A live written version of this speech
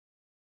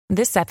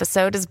This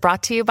episode is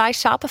brought to you by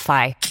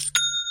Shopify.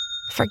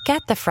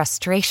 Forget the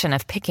frustration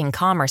of picking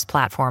commerce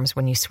platforms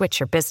when you switch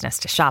your business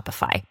to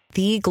Shopify,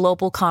 the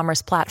global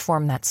commerce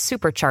platform that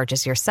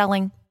supercharges your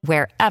selling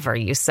wherever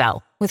you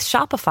sell. With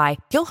Shopify,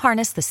 you'll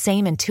harness the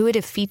same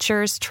intuitive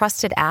features,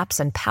 trusted apps,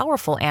 and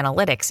powerful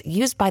analytics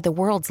used by the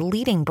world's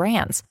leading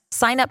brands.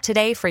 Sign up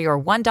today for your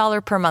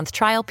 $1 per month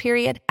trial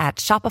period at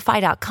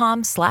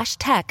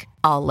shopify.com/tech,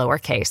 all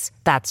lowercase.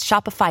 That's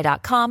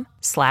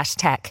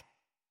shopify.com/tech.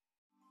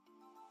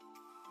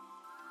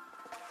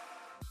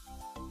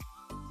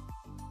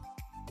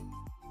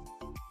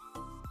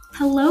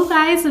 Hello,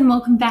 guys, and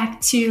welcome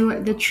back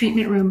to the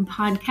Treatment Room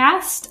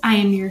podcast. I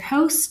am your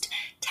host,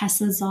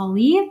 Tessa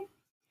Zali.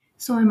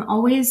 So I'm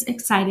always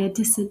excited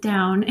to sit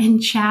down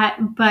and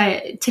chat,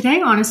 but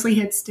today honestly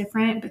hits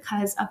different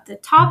because of the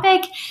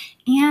topic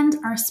and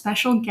our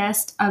special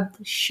guest of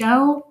the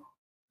show.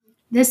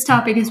 This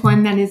topic is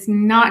one that is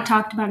not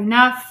talked about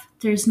enough.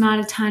 There's not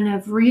a ton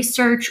of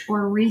research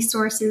or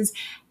resources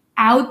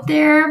out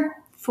there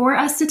for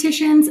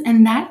estheticians,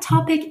 and that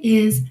topic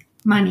is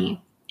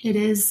money. It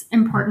is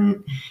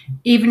important,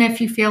 even if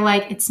you feel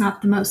like it's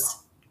not the most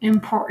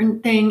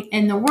important thing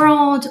in the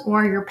world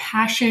or your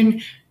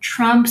passion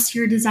trumps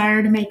your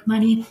desire to make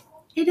money.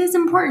 It is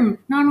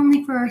important, not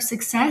only for our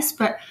success,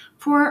 but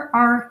for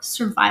our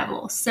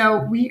survival.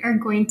 So we are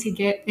going to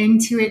get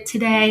into it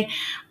today.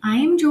 I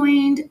am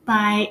joined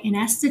by an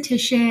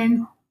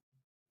esthetician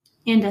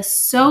and a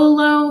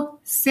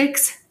solo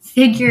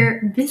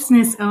six-figure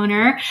business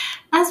owner,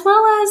 as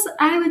well as,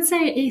 I would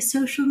say, a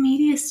social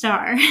media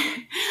star.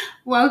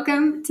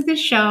 Welcome to the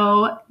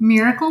show,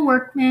 Miracle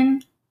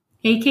Workman,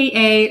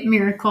 aka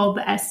Miracle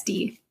the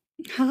SD.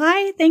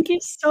 Hi, thank you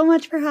so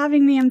much for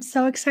having me. I'm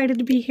so excited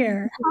to be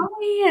here.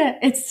 Hi,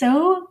 it's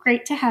so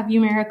great to have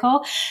you,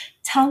 Miracle.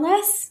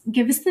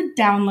 Give us the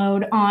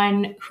download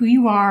on who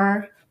you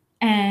are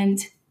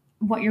and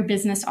what your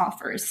business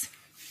offers.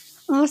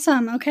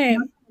 Awesome. Okay.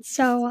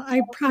 So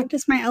I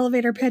practice my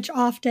elevator pitch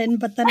often,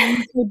 but then I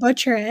usually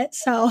butcher it.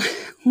 So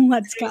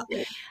let's go.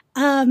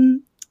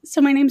 So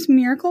my name's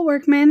Miracle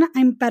Workman.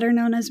 I'm better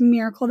known as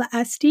Miracle the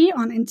SD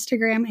on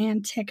Instagram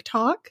and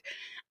TikTok.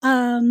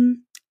 I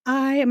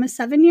am a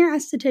 7-year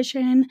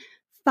esthetician,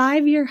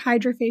 5-year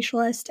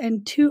hydrofacialist,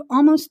 and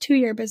almost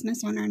 2-year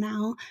business owner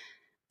now.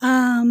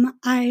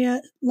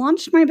 I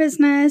launched my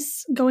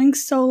business going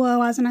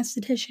solo as an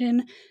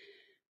esthetician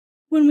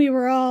when we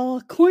were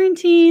all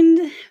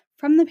quarantined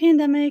from the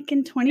pandemic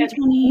in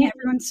 2020,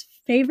 everyone's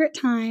favorite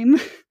time.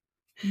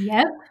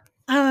 Yep.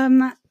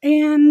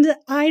 And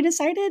I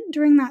decided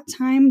during that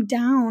time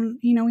down,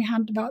 we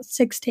had about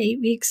 6 to 8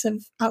 weeks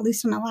of, at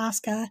least in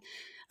Alaska,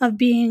 of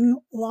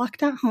being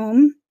locked at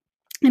home.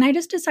 And I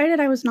just decided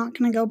I was not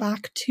going to go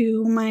back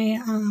to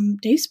my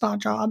day spa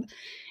job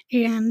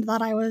and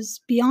that I was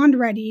way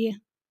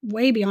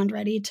beyond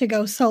ready to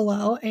go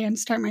solo and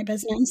start my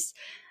business.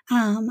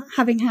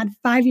 Having had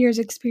 5 years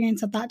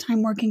experience at that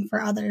time working for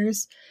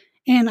others.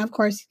 And of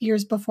course,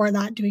 years before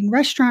that, doing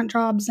restaurant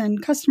jobs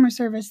and customer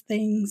service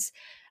things.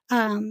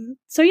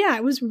 So yeah,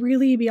 it was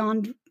really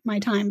beyond my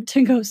time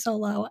to go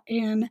solo.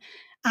 And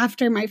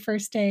after my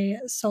first day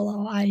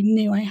solo, I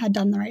knew I had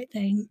done the right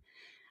thing.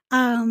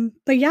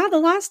 But yeah, the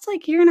last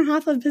year and a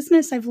half of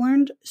business, I've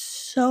learned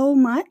so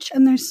much,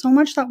 and there's so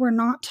much that we're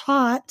not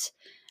taught.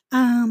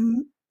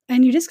 And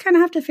you just kind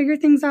of have to figure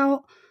things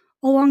out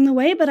along the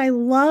way. But I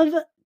love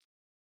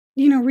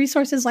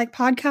resources like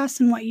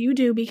podcasts and what you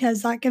do,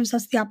 because that gives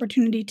us the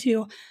opportunity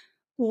to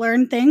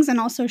learn things and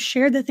also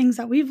share the things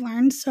that we've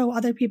learned so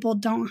other people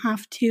don't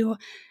have to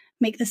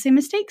make the same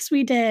mistakes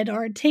we did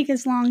or take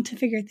as long to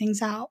figure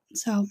things out.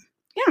 So,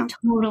 yeah.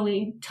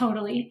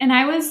 Totally. And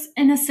I was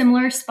in a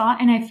similar spot,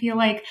 and I feel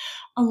like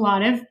a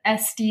lot of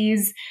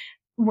SDs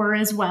were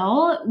as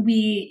well.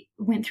 We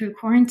went through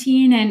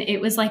quarantine, and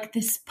it was like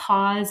this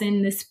pause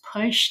and this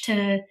push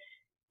to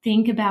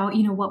think about,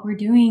 what we're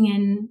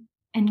doing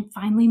and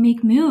finally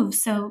make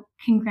moves. So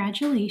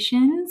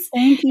congratulations.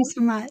 Thank you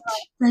so much.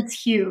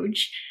 That's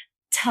huge.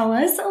 Tell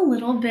us a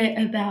little bit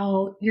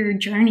about your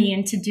journey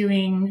into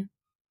doing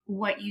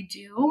what you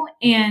do,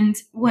 and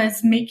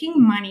was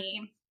making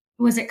money,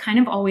 was it kind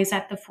of always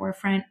at the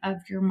forefront of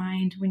your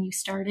mind when you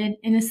started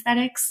in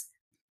aesthetics?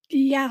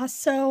 Yeah,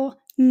 so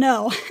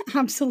no,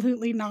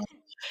 absolutely not.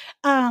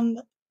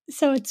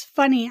 So it's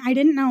funny. I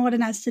didn't know what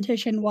an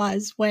esthetician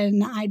was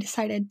when I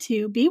decided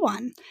to be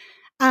one.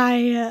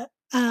 I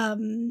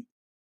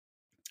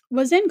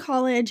was in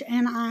college,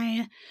 and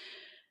a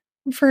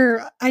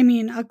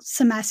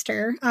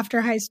semester after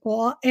high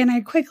school, and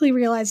I quickly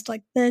realized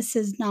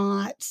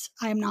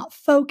I'm not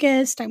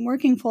focused. I'm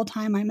working full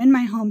time. I'm in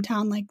my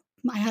hometown.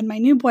 I had my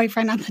new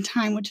boyfriend at the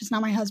time, which is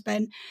now my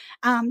husband.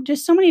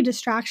 Just so many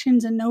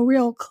distractions and no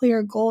real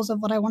clear goals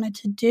of what I wanted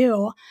to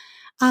do.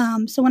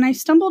 So when I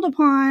stumbled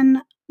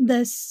upon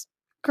this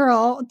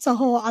girl, it's a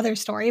whole other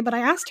story, but I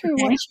asked her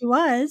what she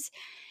was,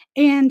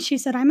 and she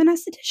said, I'm an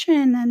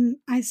esthetician. And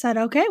I said,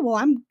 okay, well,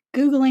 I'm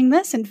Googling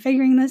this and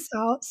figuring this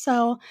out.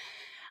 So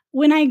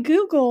when I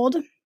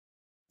Googled,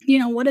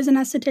 what is an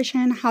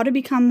esthetician, how to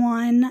become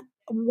one,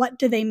 what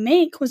do they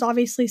make was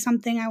obviously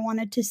something I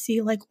wanted to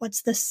see, like,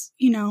 what's this,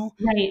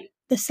 Right.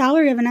 the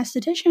salary of an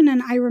esthetician.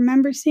 And I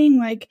remember seeing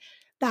like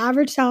the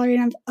average salary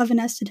of an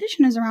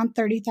esthetician is around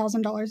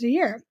 $30,000 a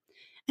year.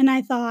 And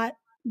I thought,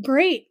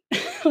 great.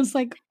 I was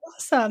like,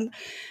 awesome.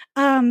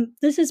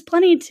 This is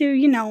plenty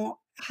to,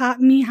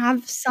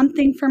 have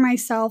something for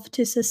myself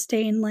to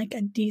sustain like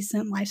a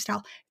decent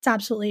lifestyle. It's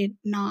absolutely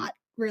not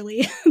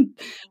really.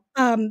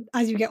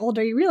 As you get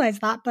older, you realize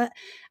that. But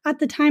at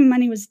the time,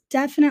 money was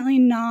definitely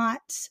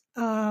not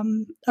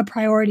a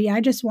priority. I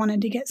just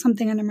wanted to get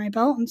something under my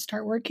belt and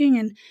start working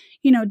and,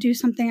 do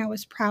something I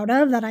was proud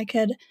of that I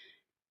could,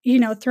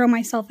 throw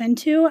myself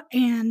into.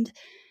 And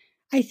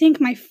I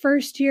think my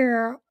first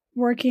year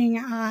working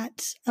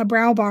at a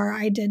brow bar,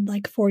 I did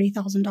like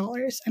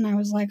 $40,000. And I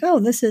was like, oh,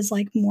 this is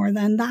like more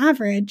than the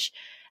average.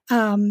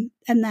 And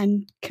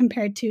then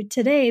compared to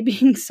today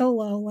being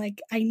solo,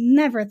 like I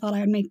never thought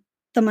I would make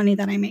the money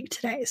that I make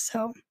today.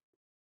 So.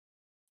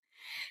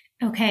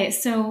 Okay.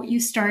 So you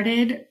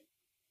started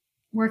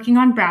working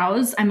on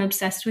brows. I'm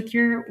obsessed with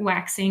your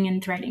waxing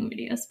and threading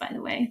videos, by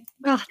the way.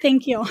 Oh,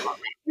 thank you.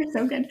 You're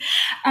so good.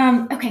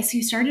 Okay. So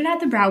you started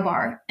at the brow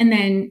bar, and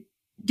then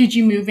did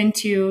you move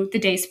into the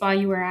day spa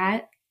you were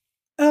at?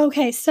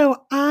 Okay.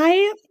 So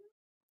I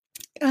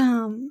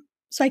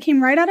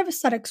came right out of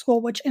aesthetic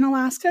school, which in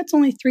Alaska, it's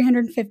only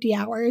 350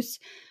 hours,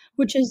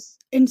 which is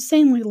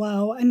insanely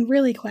low and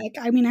really quick.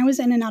 I mean, I was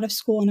in and out of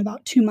school in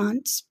about 2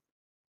 months.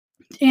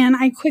 And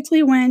I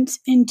quickly went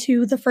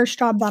into the first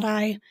job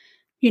that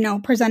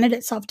presented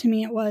itself to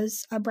me. It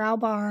was a brow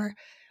bar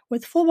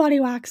with full body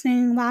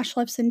waxing, lash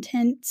lifts and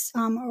tints,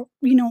 kind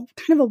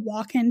of a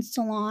walk-in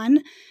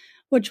salon,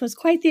 which was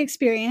quite the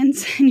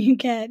experience, and you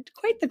get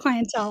quite the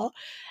clientele.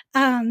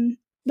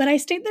 But I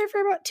stayed there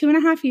for about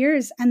 2.5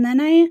 years, and then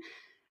I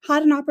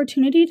had an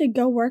opportunity to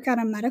go work at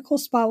a medical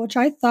spa, which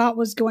I thought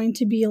was going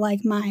to be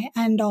like my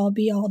end-all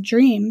be-all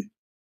dream.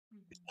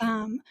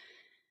 And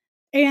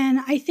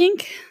I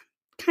think,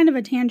 kind of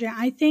a tangent,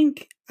 I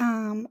think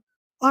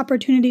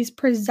opportunities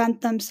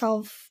present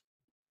themselves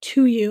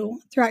to you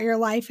throughout your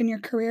life and your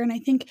career. And I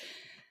think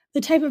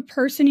the type of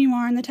person you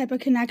are and the type of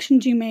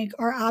connections you make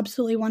are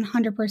absolutely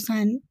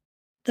 100%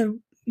 the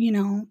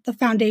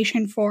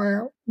foundation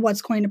for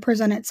what's going to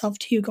present itself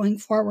to you going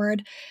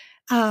forward.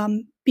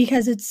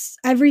 Because it's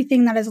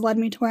everything that has led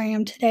me to where I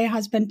am today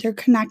has been through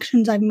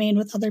connections I've made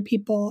with other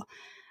people.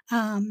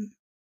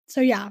 So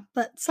yeah,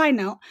 but side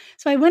note.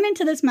 So I went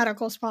into this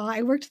medical spa.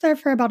 I worked there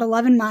for about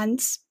 11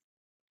 months.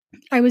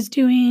 I was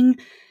doing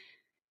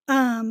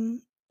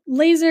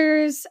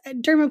lasers,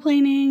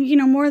 dermaplaning,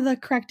 more of the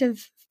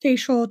corrective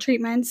facial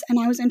treatments. And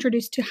I was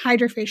introduced to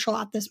HydraFacial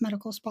at this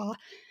medical spa.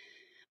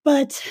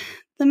 But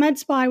the med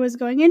spa I was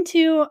going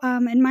into,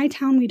 in my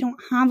town, we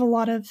don't have a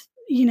lot of,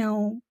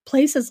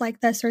 places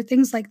like this or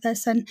things like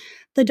this. And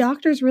the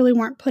doctors really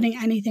weren't putting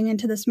anything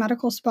into this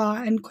medical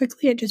spa. And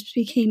quickly it just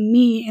became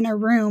me in a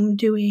room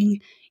doing,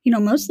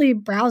 mostly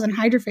brows and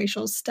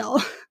HydraFacials still.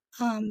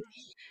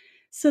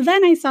 So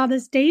then I saw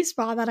this day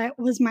spa that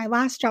was my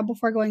last job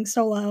before going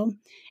solo,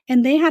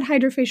 and they had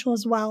HydraFacial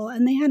as well.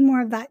 And they had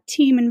more of that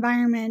team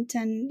environment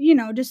and,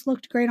 just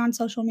looked great on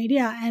social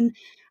media. And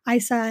I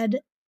said,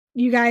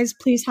 you guys,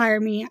 please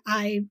hire me.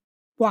 I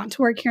want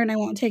to work here and I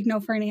won't take no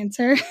for an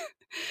answer.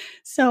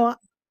 So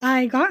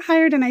I got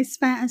hired and I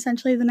spent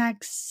essentially the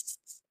next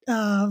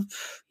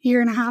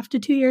 1.5 to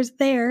 2 years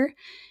there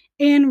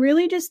and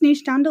really just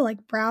niched down to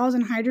like brows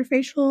and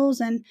HydraFacials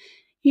and,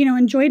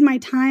 enjoyed my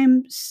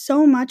time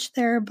so much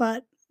there.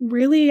 But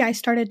really, I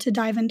started to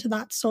dive into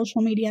that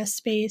social media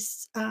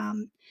space,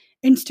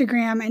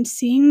 Instagram, and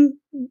seeing,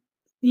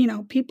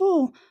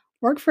 people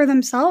work for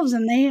themselves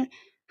and they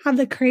have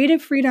the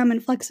creative freedom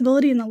and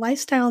flexibility and the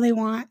lifestyle they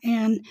want.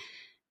 And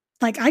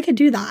like, I could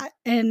do that.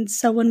 And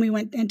so when we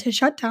went into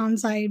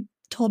shutdowns, I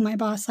told my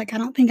boss, like, I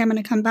don't think I'm going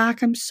to come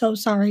back. I'm so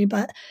sorry,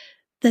 but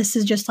this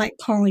is just like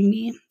calling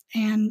me.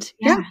 And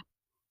yeah.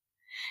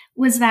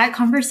 Was that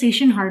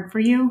conversation hard for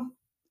you?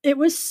 It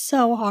was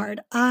so hard.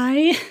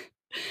 It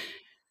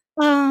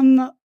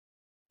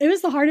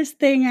was the hardest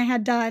thing I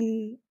had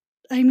done.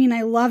 I mean,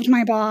 I loved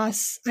my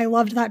boss. I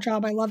loved that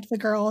job. I loved the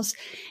girls.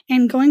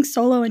 And going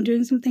solo and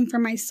doing something for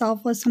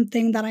myself was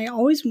something that I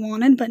always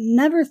wanted, but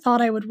never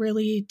thought I would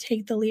really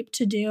take the leap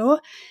to do.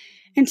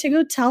 And to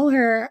go tell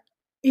her,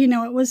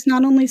 it was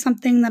not only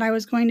something that I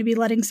was going to be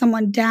letting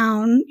someone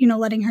down,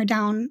 letting her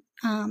down,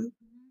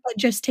 but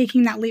just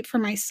taking that leap for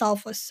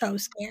myself was so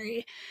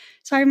scary.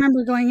 So I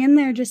remember going in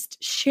there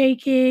just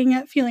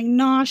shaking, feeling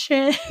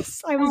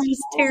nauseous. I was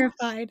just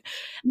terrified.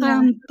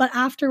 Yeah. But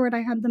afterward,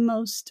 I had the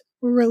most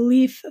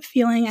relief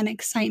feeling and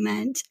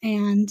excitement.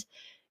 And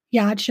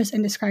yeah, it's just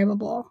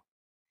indescribable.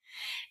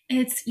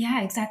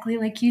 Yeah, exactly.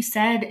 Like you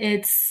said,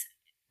 it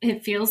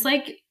feels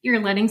like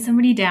you're letting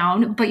somebody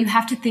down, but you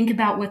have to think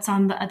about what's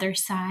on the other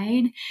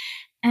side.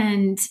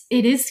 And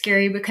it is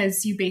scary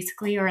because you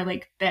basically are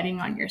like betting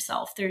on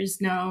yourself.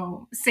 There's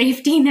no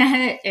safety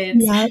net.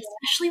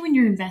 Especially when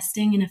you're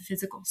investing in a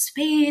physical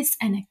space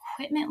and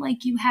equipment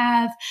like you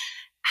have.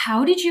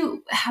 How did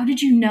you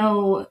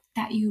know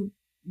that you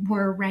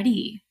were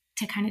ready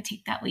to kind of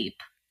take that leap?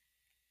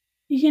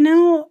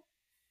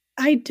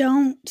 I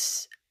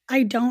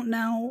don't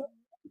know.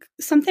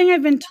 Something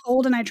I've been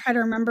told and I try to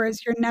remember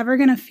is you're never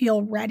going to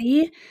feel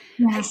ready.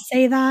 Yeah. I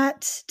say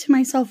that to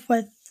myself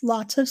with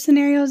lots of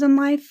scenarios in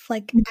life.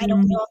 Like, I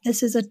don't know if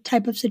this is a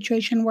type of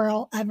situation where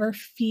I'll ever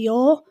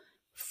feel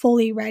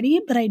fully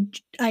ready, but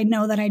I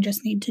know that I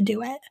just need to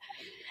do it.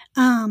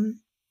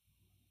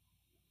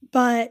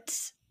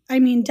 But I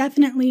mean,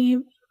 definitely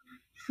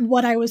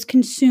what I was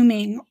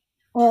consuming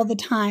all the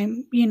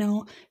time,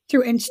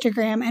 through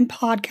Instagram and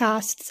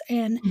podcasts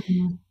and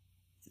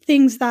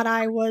things that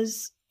I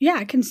was,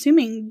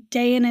 consuming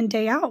day in and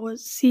day out,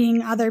 was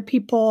seeing other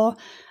people,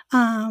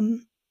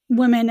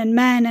 women and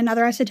men and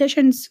other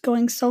estheticians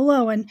going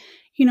solo and,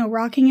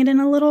 rocking it in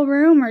a little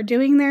room or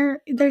doing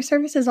their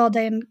services all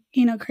day and,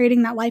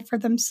 creating that life for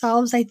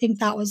themselves. I think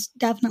that was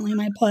definitely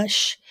my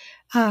push.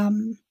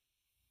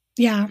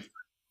 Yeah.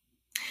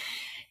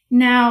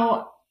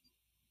 Now,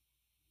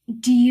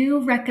 do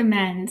you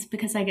recommend,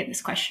 because I get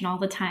this question all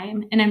the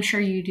time, and I'm sure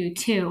you do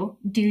too,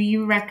 do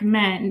you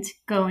recommend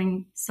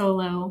going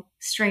solo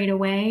straight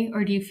away,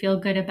 or do you feel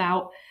good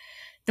about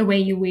the way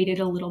you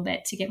waited a little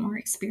bit to get more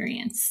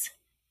experience?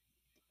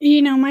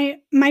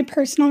 My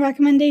personal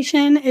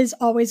recommendation is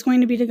always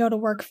going to be to go to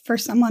work for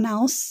someone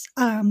else.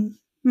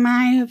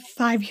 My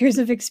 5 years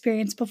of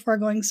experience before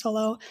going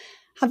solo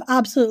have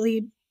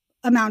absolutely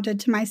amounted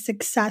to my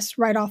success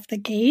right off the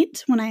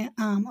gate when I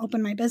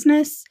opened my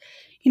business.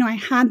 I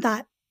had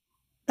that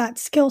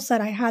skill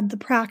set, I had the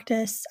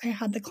practice, I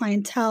had the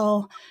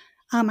clientele,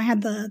 I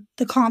had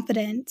the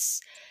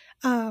confidence.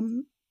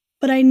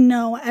 But I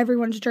know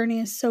everyone's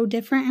journey is so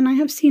different, and I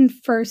have seen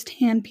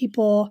firsthand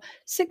people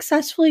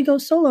successfully go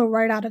solo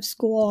right out of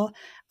school.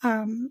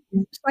 So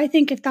I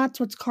think if that's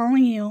what's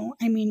calling you,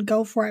 I mean,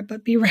 go for it,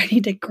 but be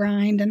ready to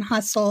grind and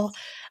hustle.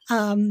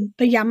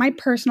 But yeah, my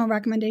personal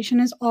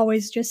recommendation is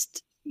always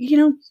just,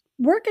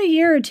 work a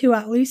year or two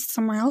at least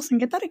somewhere else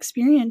and get that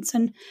experience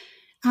and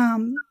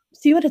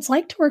see what it's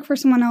like to work for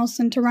someone else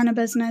and to run a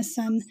business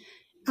and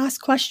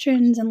ask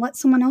questions and let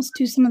someone else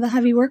do some of the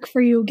heavy work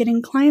for you,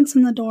 getting clients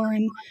in the door,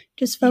 and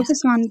just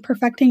focus on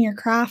perfecting your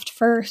craft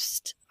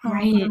first.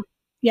 Right.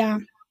 Yeah.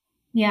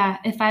 Yeah.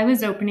 If I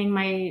was opening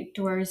my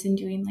doors and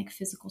doing like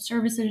physical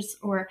services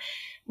or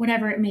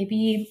whatever it may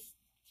be,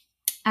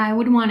 I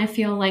would want to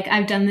feel like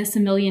I've done this a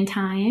million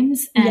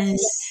times. And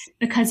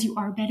because you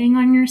are betting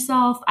on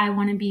yourself, I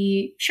want to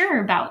be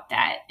sure about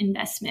that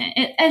investment,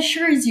 as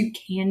sure as you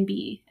can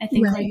be. I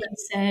think, like you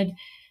said,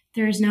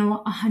 there's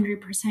no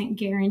 100%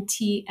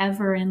 guarantee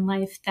ever in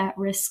life that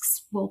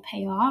risks will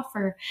pay off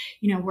or,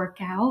 work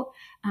out.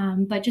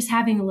 But just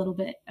having a little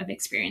bit of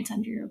experience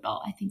under your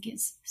belt, I think,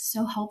 is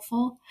so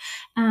helpful.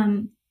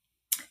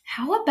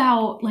 How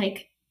about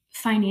like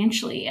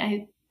financially?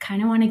 I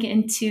kind of want to get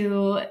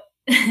into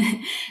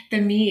the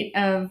meat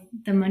of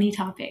the money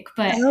topic,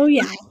 but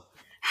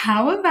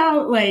how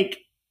about like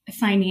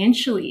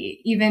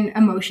financially, even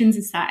emotions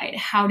aside,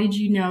 how did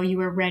you know you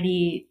were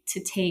ready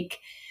to take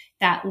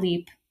that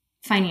leap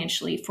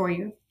financially for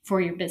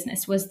your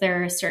business? Was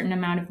there a certain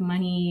amount of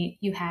money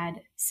you had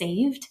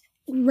saved?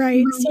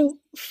 Right. So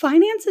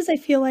finances, I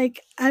feel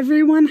like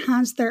everyone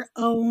has their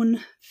own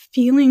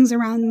feelings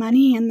around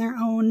money and their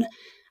own,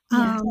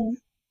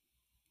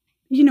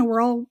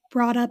 we're all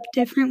brought up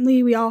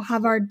differently. We all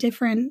have our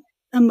different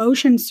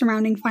emotions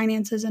surrounding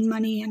finances and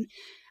money.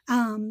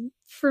 And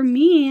for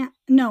me,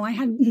 no, I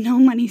had no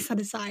money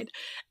set aside.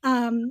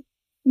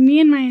 Me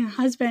and my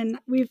husband,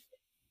 we've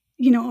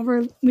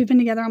been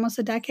together almost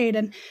a decade,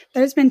 and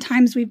there's been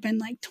times we've been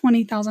like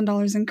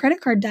 $20,000 in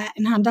credit card debt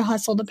and had to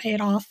hustle to pay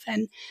it off.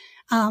 And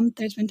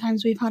there's been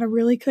times we've had a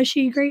really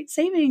cushy, great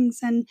savings.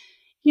 And,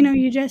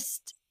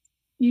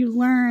 you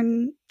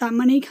learn that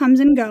money comes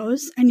and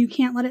goes, and you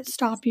can't let it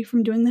stop you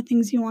from doing the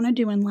things you want to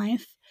do in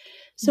life.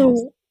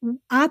 So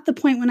at the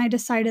point when I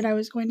decided I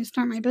was going to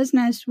start my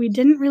business, we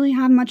didn't really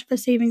have much of a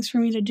savings for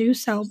me to do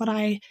so, but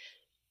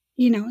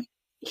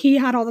he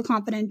had all the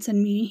confidence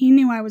in me. He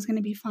knew I was going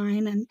to be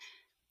fine. And,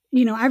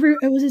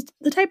 it was just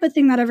the type of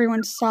thing that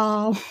everyone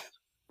saw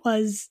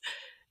was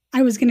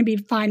I was going to be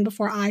fine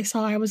before I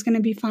saw I was going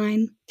to be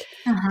fine.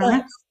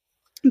 But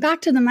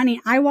back to the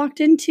money, I walked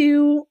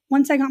into,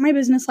 once I got my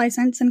business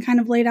license and kind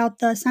of laid out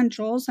the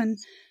essentials and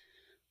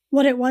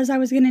what it was I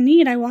was going to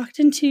need, I walked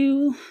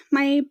into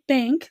my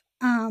bank.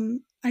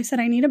 I said,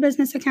 I need a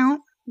business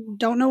account.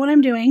 Don't know what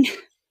I'm doing.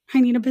 I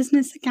need a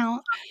business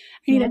account.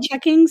 I need a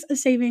checkings, a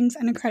savings,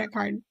 and a credit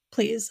card,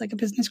 please, like a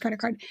business credit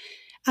card.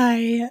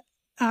 I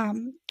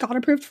got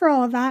approved for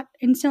all of that.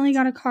 Instantly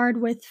got a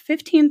card with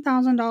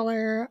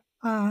 $15,000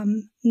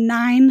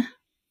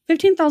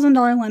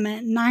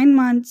 limit, 9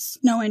 months,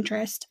 no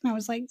interest. And I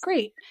was like,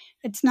 great.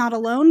 It's not a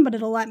loan, but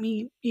it'll let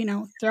me,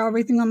 throw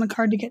everything on the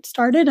card to get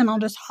started, and I'll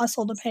just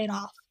hustle to pay it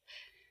off.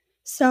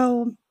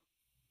 So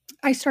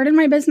I started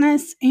my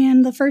business,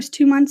 and the first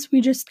 2 months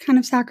we just kind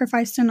of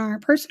sacrificed in our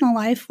personal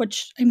life,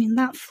 which,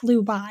 that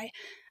flew by.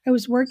 I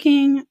was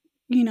working,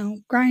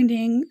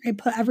 grinding. I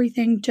put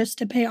everything just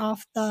to pay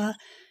off the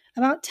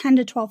about 10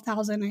 to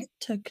 12,000 it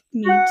took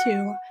me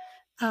to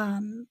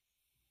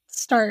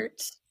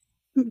start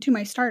to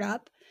my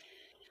startup.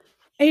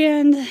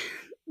 And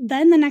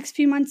then the next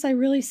few months I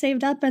really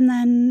saved up and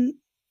then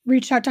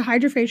reached out to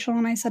Hydrofacial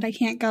and I said, I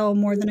can't go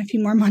more than a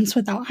few more months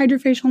without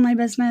Hydrofacial in my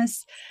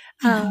business.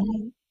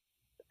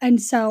 And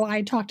so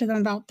I talked to them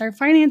about their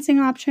financing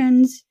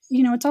options.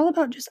 You know, it's all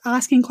about just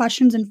asking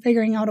questions and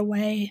figuring out a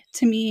way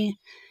to me.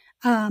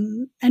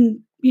 And,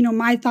 you know,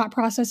 my thought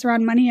process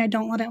around money, I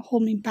don't let it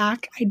hold me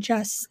back. I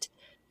just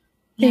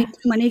think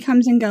money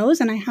comes and goes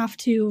and I have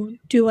to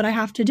do what I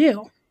have to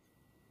do.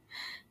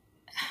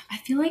 I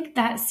feel like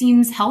that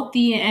seems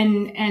healthy,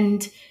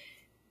 and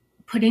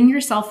putting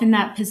yourself in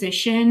that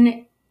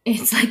position,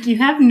 it's like you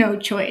have no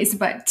choice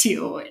but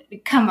to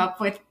come up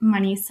with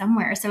money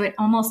somewhere. So it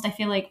almost, I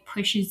feel like,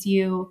 pushes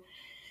you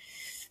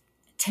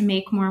to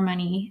make more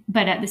money,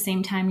 but at the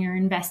same time you're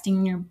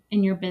investing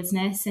in your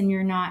business and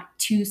you're not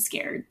too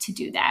scared to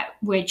do that.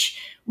 Which,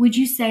 would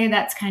you say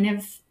that's kind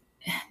of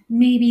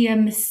maybe a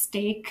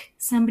mistake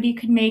somebody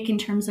could make in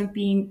terms of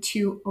being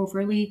too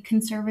overly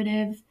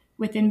conservative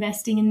with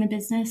investing in the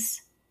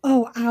business?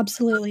 Oh,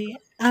 absolutely.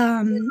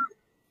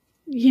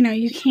 You know,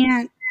 you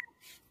can't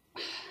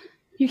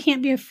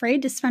be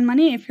afraid to spend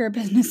money if you're a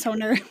business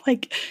owner,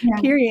 like,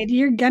 period.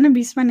 You're going to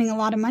be spending a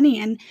lot of money.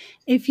 And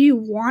if you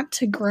want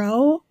to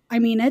grow, I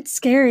mean, it's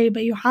scary,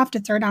 but you have to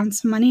throw down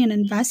some money and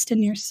invest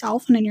in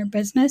yourself and in your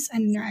business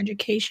and in your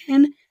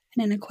education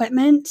and in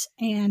equipment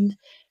and,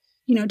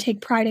 you know,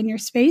 take pride in your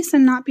space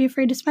and not be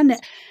afraid to spend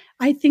it.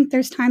 I think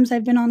there's times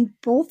I've been on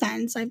both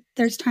ends.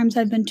 There's times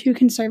I've been too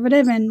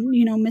conservative and,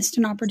 you know, missed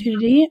an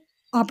opportunity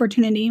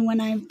when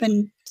I've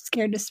been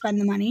scared to spend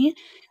the money.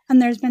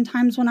 And there's been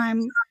times when I'm,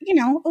 you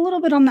know, a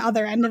little bit on the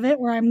other end of it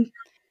where I'm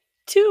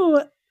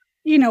too,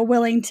 you know,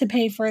 willing to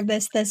pay for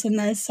this, and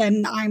this.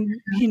 And I'm,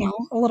 you know,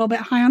 a little bit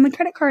high on the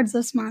credit cards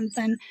this month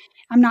and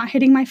I'm not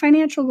hitting my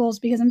financial goals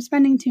because I'm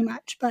spending too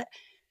much. But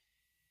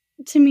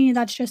to me,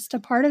 that's just a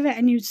part of it.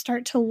 And you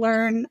start to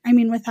learn. I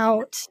mean,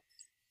 without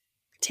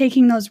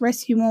taking those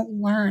risks, you won't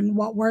learn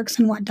what works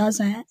and what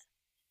doesn't.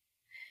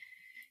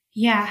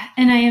 Yeah.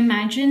 And I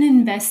imagine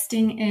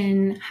investing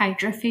in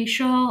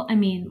Hydrofacial, I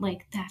mean,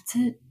 like that's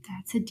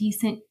a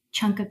decent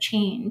chunk of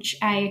change.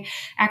 I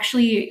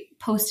actually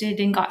posted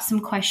and got some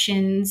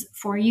questions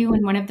for you.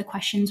 And one of the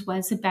questions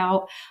was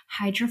about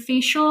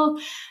Hydrofacial.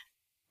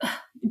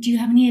 Do you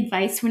have any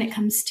advice when it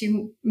comes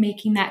to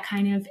making that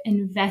kind of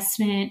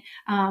investment?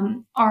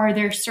 Are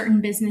there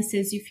certain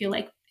businesses you feel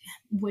like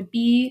would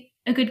be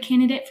a good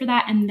candidate for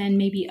that, and then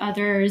maybe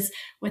others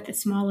with a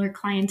smaller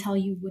clientele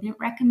you wouldn't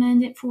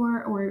recommend it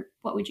for, or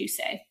what would you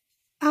say?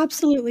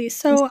 Absolutely.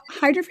 So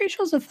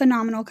Hydrofacial is a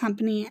phenomenal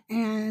company,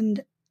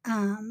 and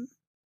I'm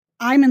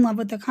in love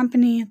with the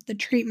company, the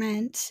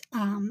treatment,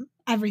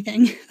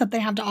 everything that they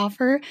have to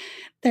offer.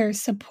 Their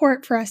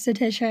support for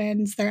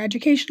estheticians, their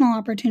educational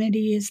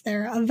opportunities,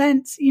 their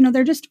events, you know,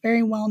 they're just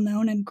very well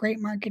known and great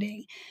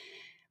marketing.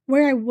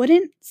 Where I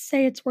wouldn't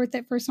say it's worth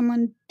it for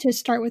someone to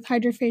start with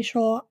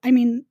Hydrofacial, I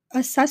mean,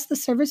 assess the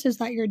services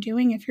that you're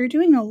doing. If you're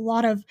doing a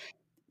lot of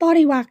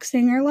body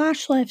waxing or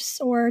lash lifts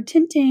or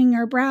tinting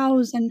or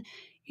brows and,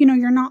 you know,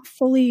 you're not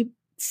fully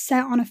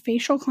set on a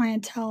facial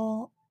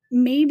clientele,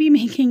 maybe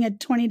making a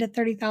 $20,000 to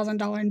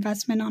 $30,000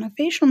 investment on a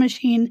facial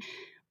machine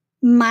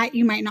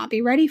you might not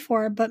be ready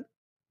for. But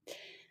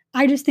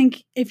I just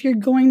think if you're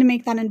going to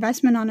make that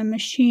investment on a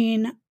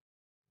machine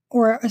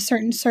or a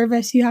certain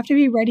service, you have to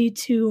be ready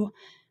to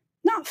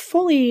not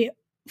fully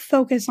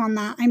focus on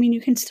that. I mean, you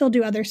can still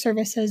do other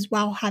services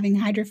while having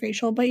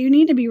Hydrofacial, but you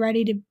need to be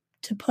ready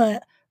to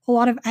put a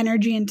lot of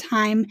energy and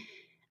time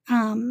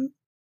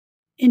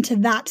into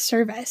that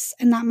service.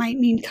 And that might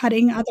mean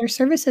cutting other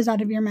services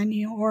out of your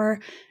menu or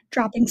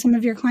dropping some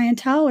of your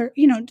clientele, or,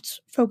 you know,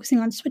 just focusing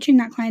on switching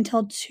that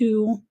clientele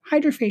to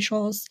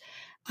Hydrofacials.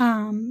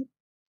 You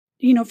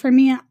know, for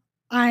me,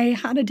 I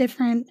had a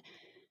different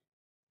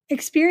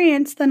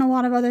experience than a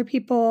lot of other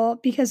people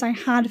because I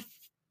had,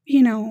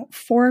 you know,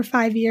 4 or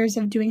 5 years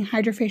of doing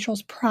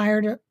Hydrofacials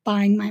prior to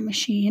buying my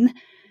machine.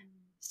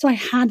 So I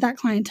had that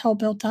clientele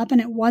built up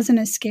and it wasn't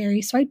as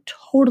scary. So I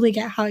totally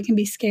get how it can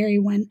be scary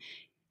when,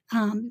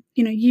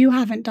 you know, you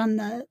haven't done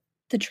the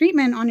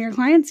treatment on your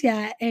clients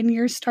yet and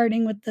you're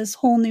starting with this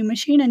whole new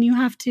machine and you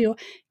have to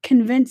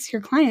convince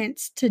your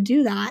clients to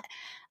do that.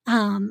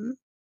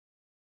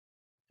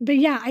 But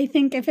yeah, I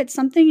think if it's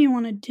something you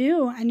want to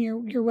do and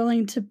you're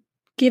willing to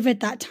give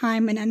it that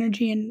time and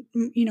energy and,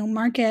 you know,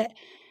 market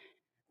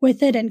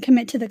with it and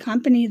commit to the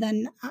company,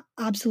 then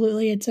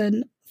absolutely it's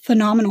a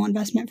phenomenal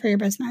investment for your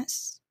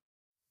business.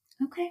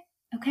 Okay.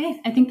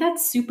 I think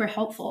that's super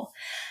helpful.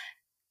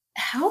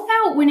 How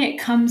about when it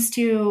comes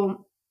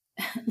to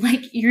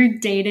like your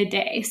day to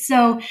day?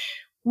 So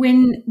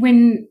when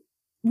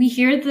we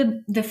hear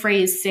the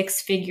phrase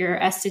 6-figure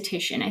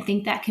esthetician, I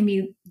think that can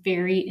be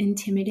very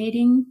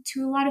intimidating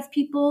to a lot of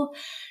people.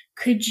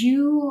 Could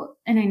you,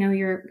 and I know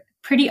you're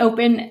pretty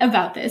open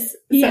about this,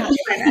 Yeah.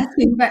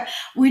 but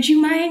would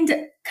you mind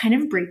kind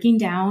of breaking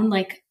down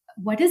like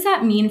what does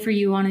that mean for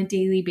you on a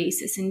daily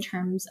basis in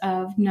terms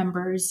of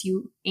numbers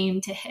you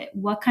aim to hit?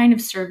 What kind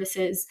of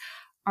services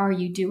are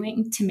you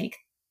doing to make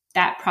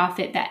that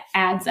profit that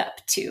adds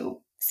up to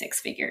six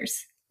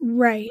figures?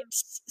 Right.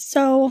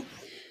 So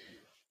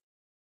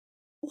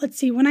let's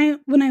see. When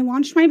I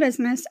launched my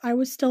business, I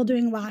was still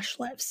doing lash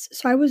lifts.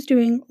 So I was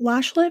doing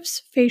lash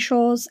lifts,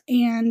 facials,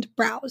 and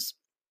brows.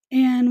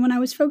 And when I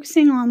was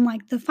focusing on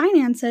like the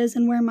finances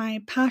and where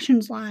my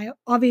passions lie,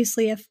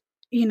 obviously if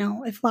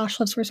lash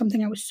lifts were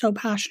something I was so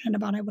passionate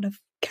about, I would have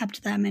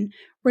kept them and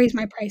raised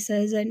my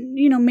prices and,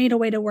 made a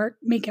way to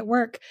make it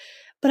work.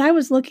 But I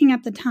was looking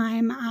at the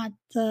time at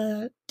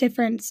the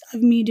difference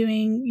of me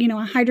doing,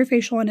 a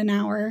hydrofacial in an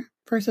hour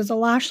versus a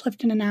lash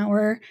lift in an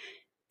hour.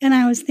 And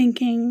I was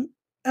thinking,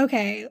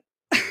 okay,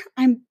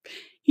 I'm,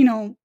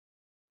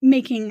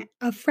 making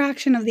a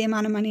fraction of the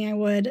amount of money I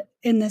would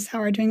in this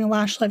hour doing a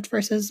lash lift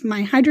versus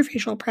my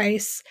hydrofacial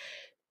price.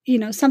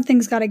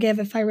 Something's got to give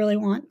if I really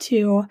want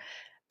to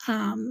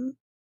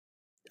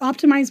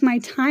optimize my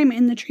time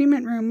in the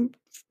treatment room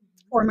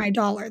for my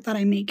dollar that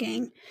I'm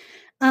making.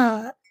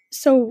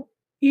 So,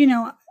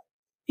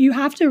 you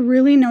have to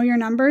really know your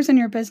numbers and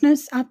your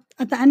business at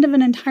the end of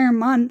an entire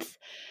month.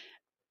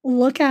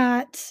 Look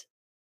at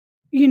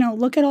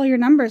all your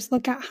numbers,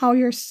 look at how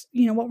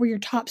what were your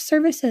top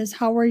services?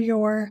 How were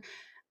your,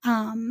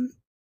 let's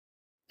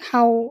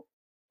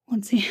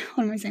see,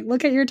 what am I saying?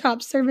 Look at your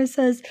top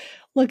services,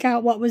 look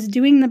at what was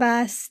doing the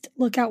best,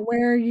 look at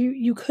where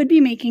you could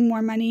be making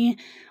more money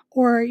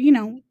or,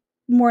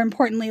 more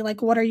importantly,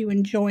 like what are you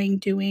enjoying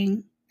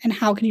doing and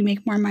how can you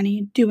make more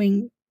money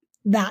doing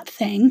that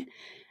thing?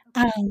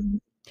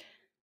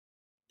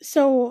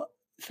 So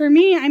for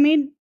me, I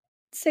made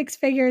six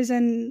figures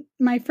in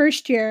my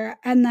first year.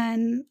 And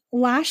then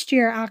last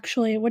year,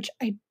 actually, which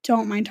I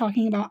don't mind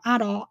talking about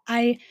at all,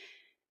 I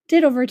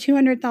did over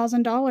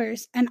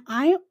 $200,000 and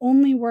I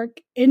only work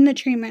in the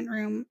treatment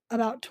room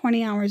about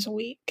 20 hours a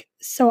week.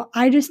 So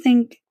I just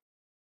think,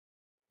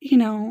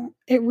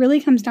 it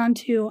really comes down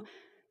to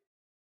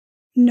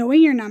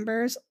knowing your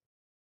numbers,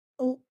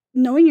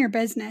 knowing your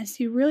business.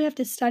 You really have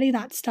to study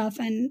that stuff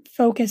and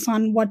focus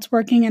on what's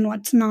working and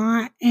what's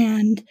not.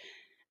 And,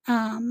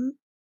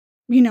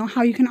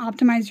 how you can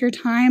optimize your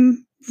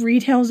time.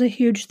 Retail is a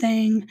huge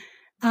thing.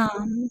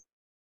 And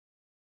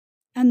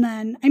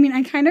then,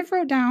 I kind of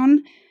wrote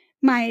down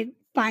my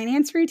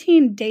finance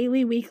routine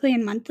daily, weekly,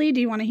 and monthly.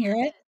 Do you want to hear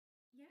it?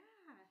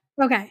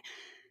 Yeah. Okay.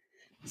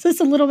 So it's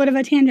a little bit of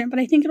a tangent, but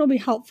I think it'll be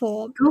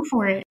helpful. Go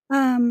for it.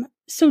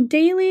 So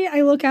daily,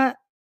 I look at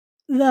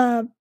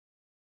the,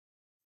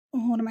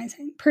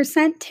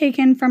 percent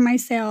taken from my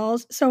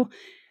sales. So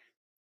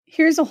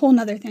here's a whole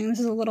nother thing.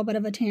 This is a little bit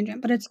of a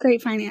tangent, but it's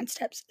great finance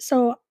tips.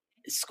 So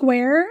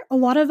Square, a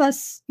lot of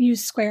us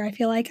use Square, I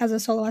feel like, as a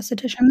solo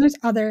esthetician. There's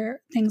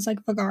other things like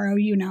Vagaro,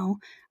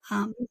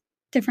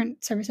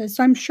 different services.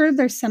 So I'm sure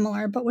they're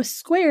similar. But with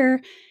Square,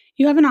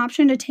 you have an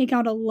option to take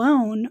out a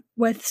loan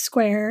with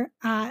Square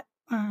at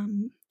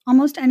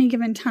almost any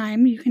given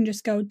time. You can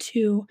just go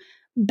to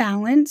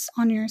balance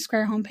on your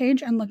Square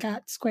homepage and look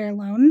at Square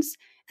loans.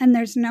 And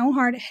there's no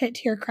hard hit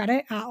to your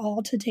credit at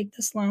all to take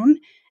this loan.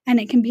 And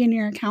it can be in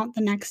your account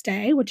the next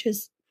day, which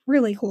is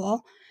really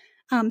cool.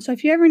 So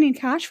if you ever need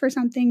cash for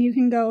something, you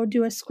can go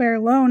do a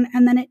Square loan,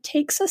 and then it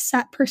takes a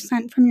set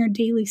percent from your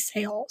daily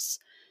sales.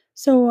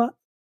 So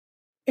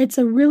it's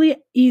a really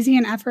easy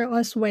and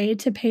effortless way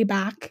to pay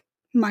back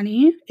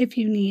money if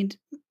you need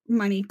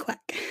money quick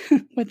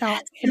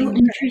without hitting so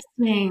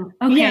interesting.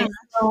 Okay. Yeah.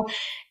 So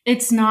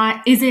it's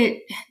not, do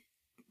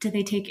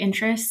they take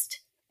interest?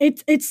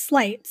 It's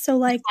slight. So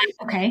like,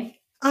 okay.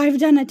 I've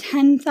done a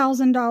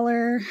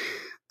 $10,000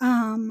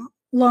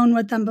 loan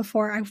with them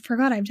before. I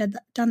forgot I've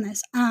done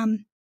this.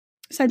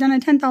 So I've done a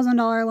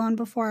 $10,000 loan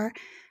before,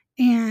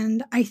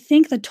 and I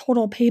think the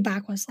total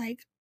payback was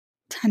like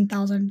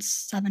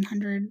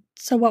 $10,700.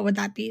 So what would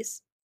that be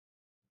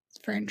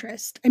for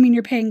interest?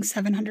 You're paying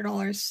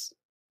 $700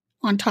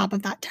 on top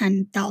of that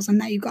 $10,000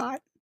 that you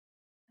got.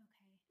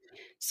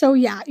 So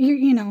yeah,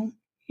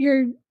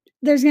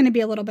 there's going to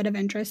be a little bit of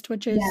interest,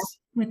 which is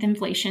with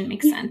inflation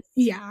makes sense.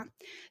 Yeah.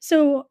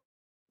 So,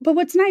 but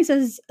what's nice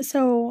is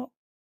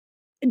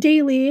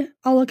daily,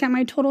 I'll look at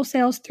my total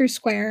sales through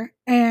Square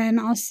and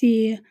I'll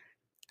see,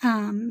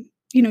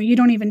 you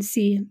don't even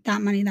see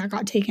that money that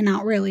got taken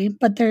out really,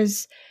 but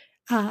there's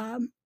a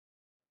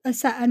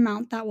set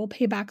amount that will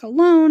pay back a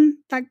loan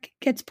that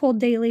gets pulled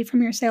daily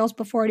from your sales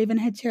before it even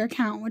hits your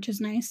account, which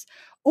is nice.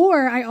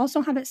 Or I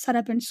also have it set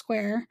up in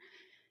Square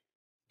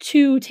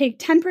to take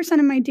 10%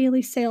 of my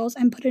daily sales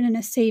and put it in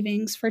a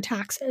savings for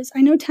taxes.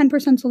 I know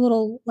 10% is a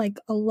little like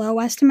a low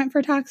estimate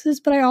for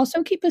taxes, but I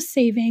also keep a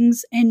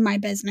savings in my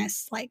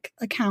business like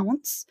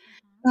accounts.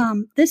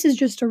 This is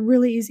just a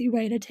really easy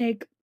way to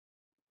take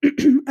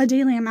a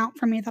daily amount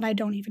from me that I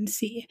don't even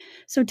see.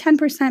 So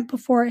 10%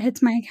 before it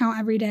hits my account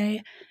every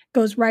day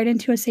goes right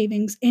into a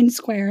savings in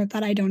Square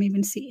that I don't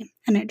even see,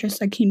 and it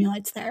just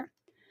accumulates there.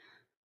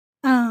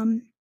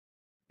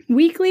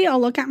 Weekly, I'll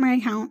look at my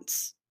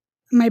accounts,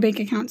 my bank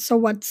accounts, so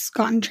what's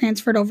gotten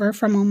transferred over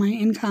from all my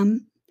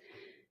income.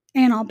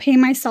 and I'll pay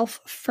myself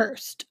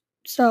first.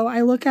 So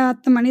I look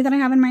at the money that I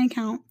have in my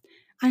account.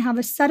 I have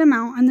a set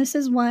amount, and this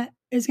is what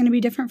is going to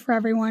be different for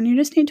everyone. You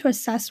just need to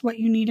assess what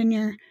you need in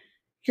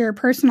your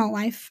personal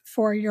life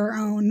for your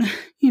own,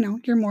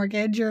 your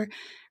mortgage, your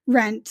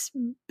rent,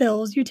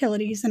 bills,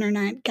 utilities,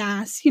 internet,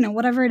 gas,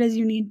 whatever it is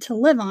you need to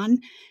live on,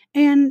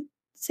 and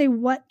say,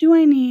 what do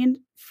I need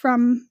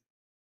from,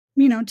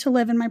 to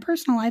live in my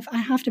personal life? I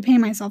have to pay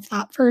myself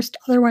that first.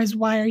 Otherwise,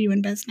 why are you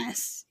in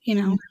business?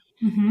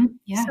 Mm-hmm.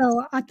 Yeah.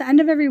 So at the end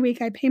of every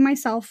week, I pay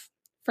myself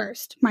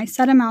first, my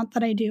set amount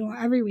that I do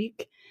every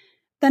week.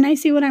 Then I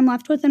see what I'm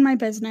left with in my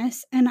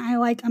business, and I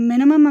like a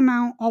minimum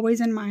amount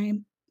always in my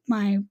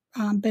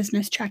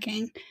business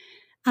checking.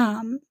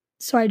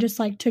 So I just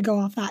like to go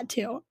off that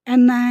too.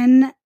 And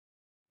then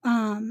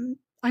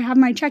I have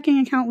my checking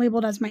account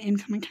labeled as my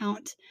income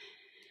account.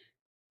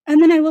 And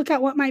then I look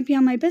at what might be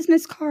on my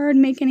business card,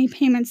 make any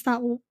payments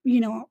that will,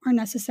 are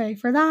necessary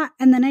for that.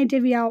 And then I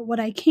divvy out what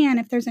I can,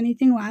 if there's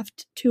anything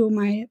left, to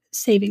my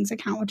savings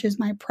account, which is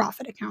my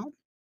profit account.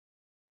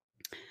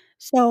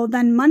 So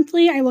then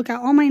monthly, I look at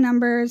all my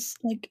numbers.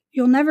 Like,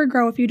 you'll never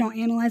grow if you don't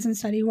analyze and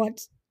study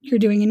what you're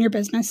doing in your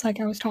business, like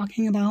I was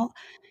talking about.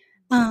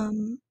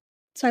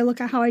 So I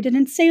look at how I did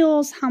in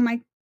sales, how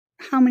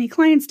many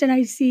clients did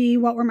I see,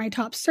 what were my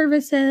top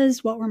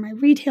services, what were my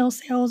retail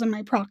sales, and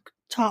my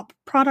top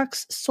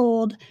products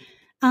sold.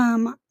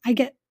 I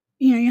get,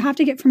 you have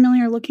to get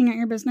familiar looking at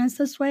your business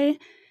this way,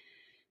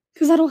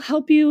 because that'll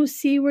help you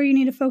see where you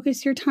need to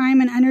focus your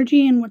time and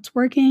energy and what's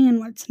working and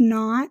what's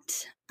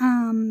not.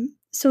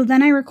 So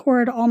then I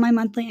record all my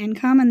monthly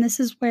income. And this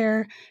is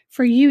where,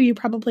 for you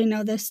probably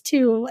know this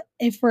too.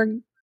 If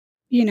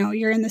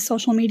you're in the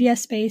social media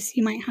space,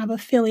 you might have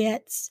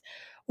affiliates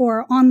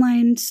or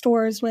online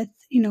stores with,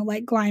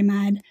 like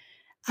Glymed,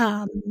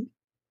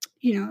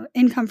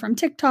 income from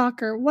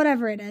TikTok or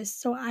whatever it is.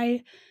 So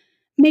I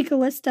make a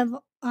list of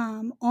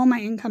all my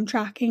income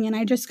tracking, and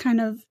I just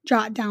kind of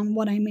jot down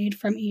what I made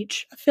from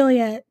each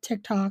affiliate,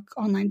 TikTok,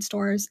 online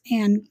stores.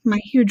 And my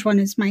huge one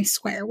is my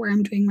Square, where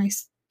I'm doing my,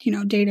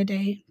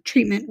 day-to-day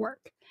treatment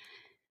work.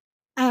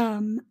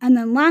 And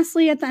then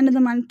lastly, at the end of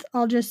the month,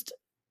 I'll just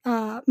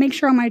make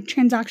sure all my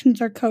transactions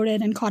are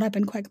coded and caught up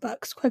in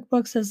QuickBooks.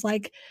 QuickBooks is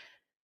like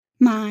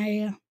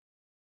my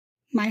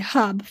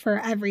hub for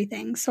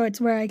everything. So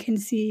it's where I can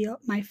see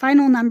my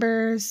final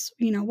numbers,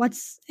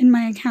 what's in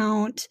my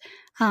account,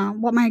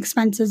 what my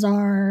expenses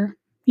are,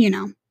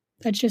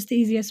 That's just the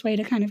easiest way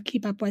to kind of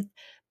keep up with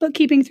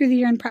bookkeeping through the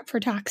year and prep for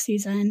tax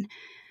season.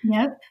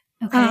 Yep.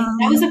 Okay.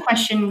 That was a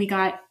question we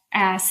got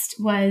asked,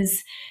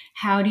 was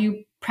how do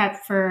you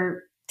prep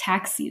for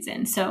tax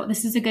season? So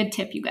this is a good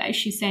tip, you guys.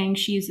 She's saying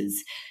she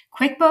uses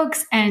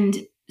QuickBooks.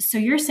 And so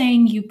you're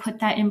saying you put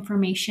that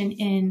information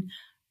in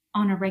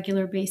on a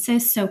regular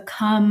basis. So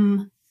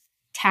come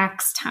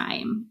tax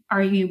time,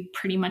 are you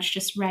pretty much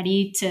just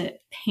ready to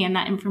hand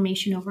that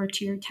information over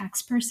to your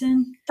tax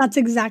person? That's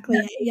exactly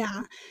it.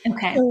 Yeah.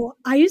 Okay. So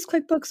I use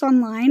QuickBooks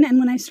Online. And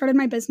when I started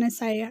my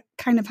business, I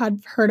kind of had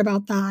heard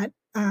about that.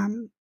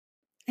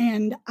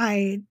 And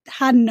I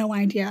had no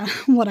idea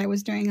what I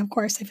was doing. Of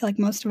course, I feel like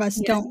most of us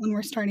don't when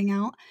we're starting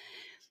out.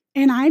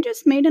 And I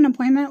just made an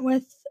appointment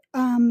with,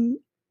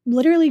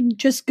 literally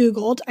just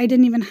Googled. I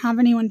didn't even have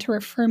anyone to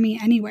refer me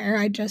anywhere.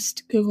 I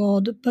just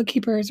Googled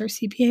bookkeepers or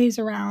CPAs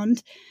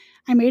around.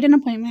 I made an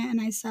appointment and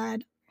I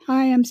said,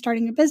 "Hi, I'm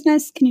starting a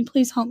business. Can you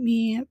please help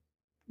me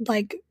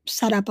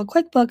set up a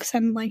QuickBooks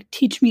and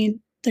teach me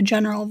the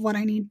general of what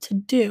I need to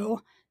do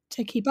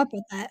to keep up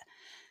with it?"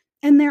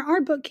 And there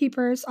are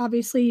bookkeepers.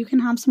 Obviously, you can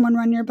have someone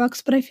run your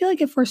books, but I feel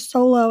like if we're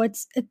solo,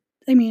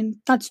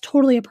 that's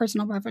totally a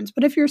personal preference.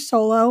 But if you're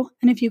solo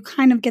and if you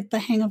kind of get the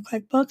hang of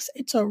QuickBooks,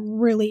 it's a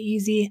really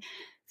easy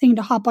thing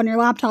to hop on your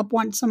laptop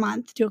once a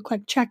month, do a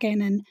quick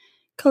check-in and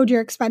code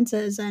your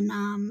expenses and,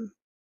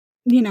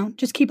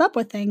 just keep up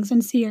with things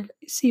and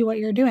see what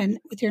you're doing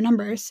with your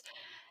numbers.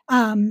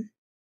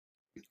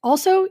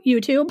 Also,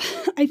 YouTube.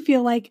 I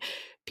feel like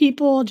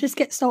people just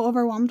get so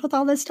overwhelmed with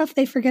all this stuff.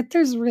 They forget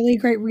there's really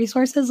great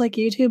resources like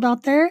YouTube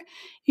out there.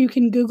 You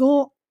can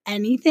Google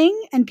anything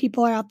and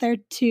people are out there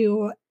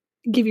to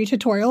give you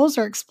tutorials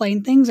or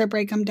explain things or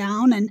break them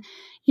down. And,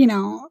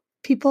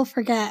 people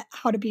forget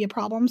how to be a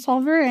problem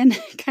solver and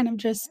kind of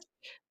just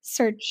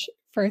search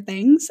for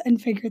things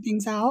and figure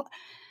things out.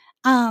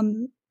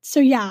 So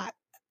yeah,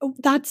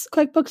 that's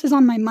QuickBooks is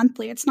on my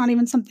monthly. It's not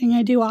even something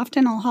I do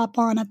often. I'll hop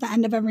on at the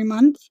end of every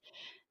month,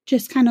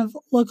 just kind of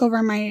look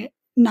over my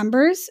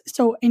numbers.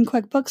 So in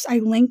QuickBooks, I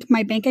link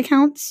my bank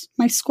accounts,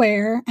 my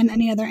Square, and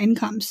any other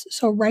incomes.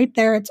 So right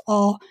there, it's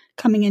all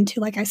coming into,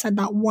 like I said,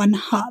 that one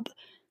hub.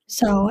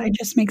 So it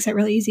just makes it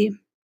really easy.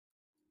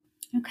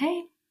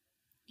 Okay.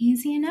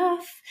 Easy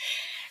enough.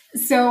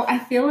 So I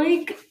feel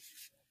like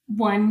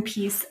one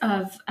piece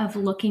of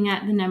looking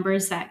at the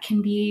numbers that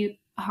can be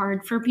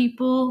hard for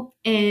people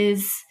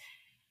is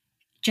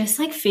just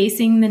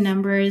facing the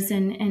numbers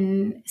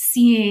and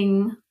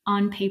seeing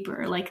on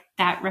paper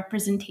that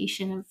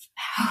representation of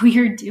how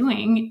you're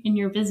doing in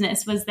your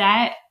business. Was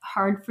that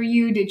hard for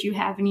you? Did you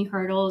have any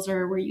hurdles,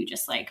 or were you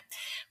just like,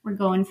 we're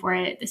going for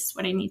it, this is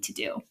what I need to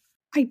do?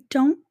 I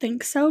don't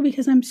think so,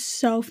 because I'm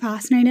so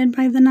fascinated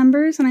by the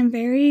numbers and I'm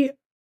very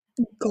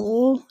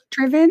goal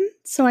driven.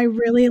 So I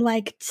really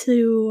like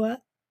to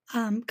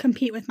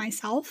compete with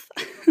myself.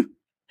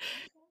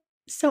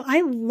 So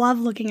I love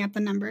looking at the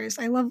numbers.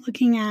 I love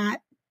looking at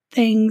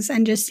things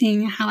and just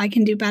seeing how I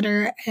can do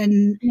better.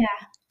 And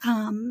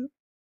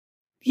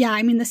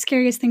I mean, the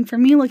scariest thing for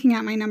me looking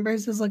at my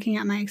numbers is looking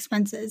at my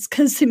expenses,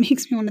 because it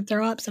makes me want to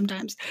throw up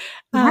sometimes.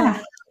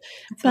 But,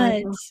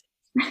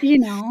 you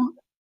know,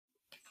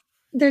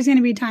 there's going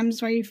to be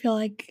times where you feel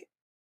like,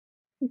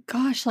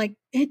 gosh, like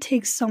it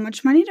takes so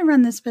much money to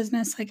run this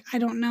business. Like, I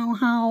don't know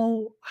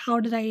how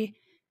did I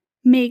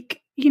make,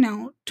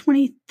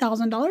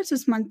 $20,000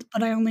 this month,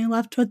 but I only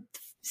left with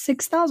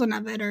 6,000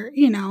 of it, or,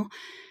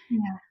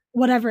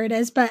 whatever it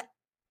is. But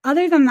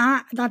other than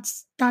that,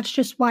 that's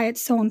just why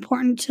it's so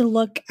important to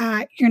look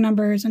at your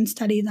numbers and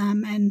study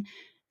them and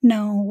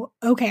know,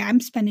 okay, I'm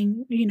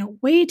spending,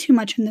 way too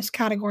much in this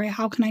category.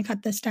 How can I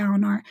cut this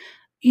down? Or,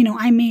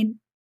 I made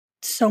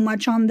so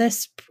much on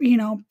this,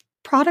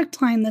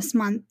 product line this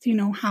month,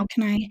 how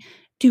can I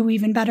do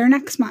even better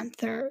next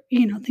month, or,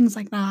 things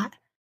like that.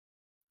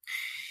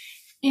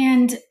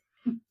 And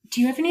do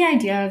you have any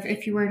idea of,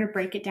 if you were to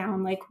break it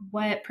down, like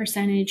what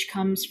percentage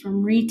comes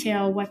from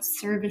retail, what's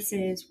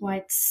services,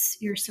 what's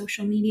your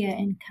social media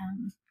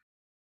income?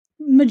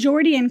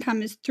 Majority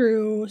income is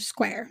through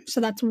Square.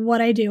 So that's what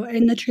I do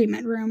in the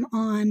treatment room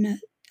on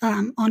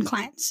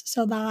clients.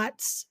 So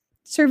that's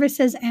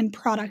services and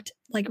product,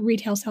 like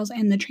retail sales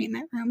in the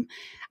treatment room.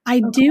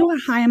 I do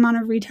a high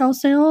amount of retail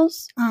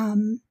sales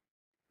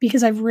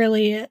because I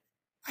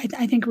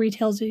think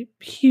retail is a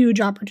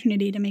huge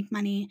opportunity to make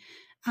money.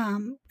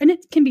 And it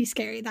can be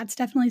scary. That's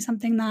definitely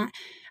something that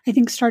I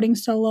think starting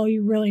solo,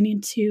 you really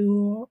need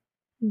to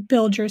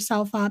build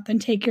yourself up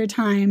and take your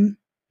time.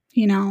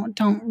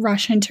 Don't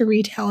rush into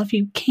retail if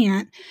you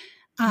can't.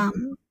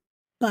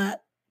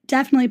 But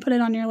definitely put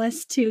it on your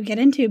list to get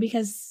into,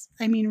 because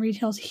I mean,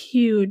 retail is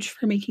huge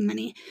for making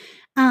money.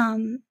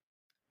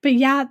 But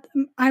yeah,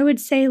 I would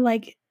say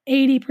like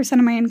 80% of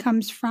my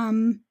income's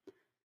from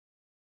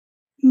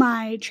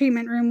my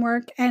treatment room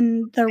work,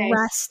 and the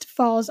rest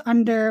falls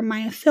under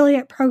my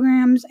affiliate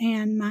programs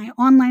and my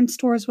online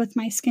stores with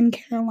my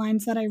skincare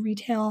lines that I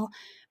retail.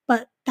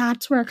 But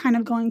that's where, kind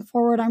of going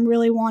forward, I'm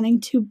really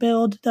wanting to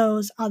build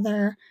those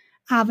other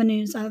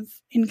avenues of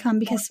income,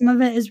 because some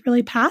of it is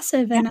really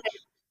passive. And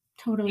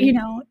totally,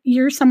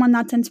 you're someone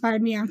that's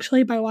inspired me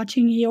actually by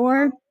watching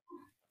your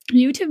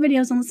YouTube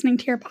videos and listening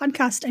to your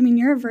podcast. I mean,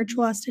 you're a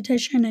virtual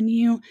esthetician, and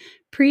you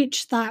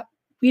preach that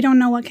we don't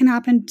know what can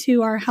happen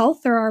to our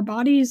health or our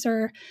bodies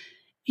or,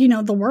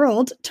 the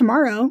world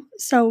tomorrow.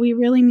 So we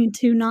really need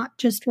to not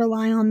just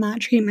rely on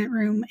that treatment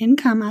room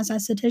income as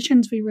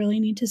estheticians. We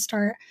really need to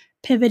start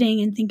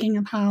pivoting and thinking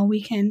of how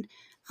we can,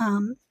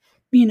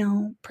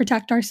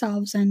 protect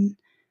ourselves and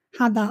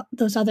have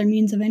those other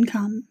means of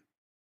income.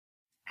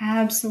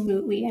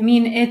 Absolutely. I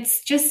mean,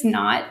 it's just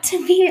not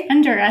to be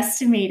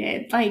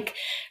underestimated. Like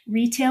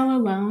retail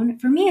alone,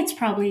 for me, it's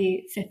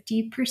probably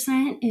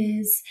 50%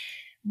 is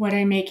what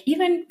I make,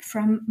 even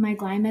from my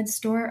Glymed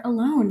store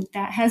alone.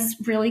 That has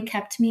really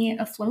kept me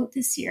afloat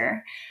this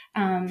year.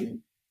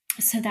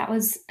 So that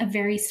was a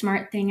very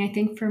smart thing, I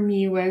think, for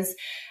me, was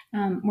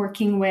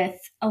working with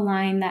a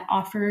line that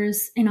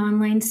offers an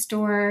online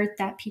store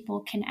that people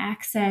can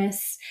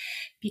access,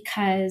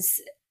 because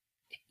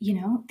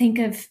think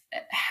of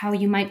how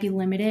you might be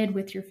limited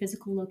with your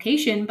physical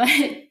location, but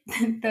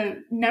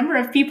the number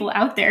of people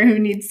out there who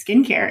need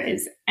skincare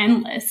is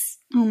endless.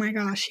 Oh my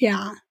gosh,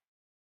 yeah.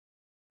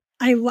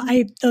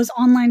 Those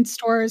online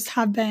stores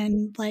have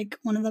been like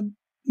one of the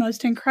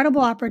most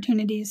incredible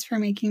opportunities for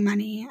making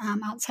money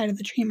outside of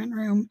the treatment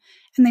room.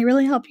 And they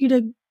really help you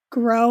to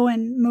grow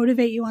and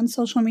motivate you on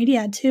social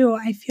media too.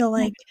 I feel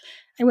like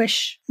I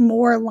wish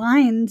more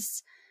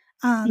lines,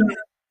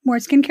 more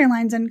skincare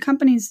lines and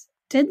companies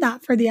did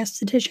that for the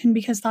esthetician,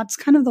 because that's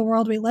kind of the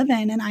world we live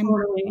in. And I'm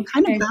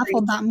kind of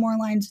baffled that more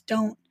lines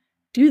don't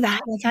do that.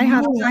 Like I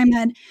have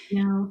Glymed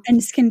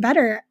and Skin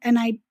Better, and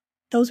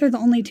those are the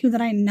only two that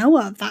I know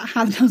of that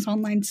have those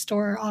online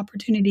store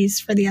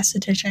opportunities for the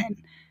esthetician.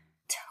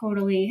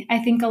 Totally. I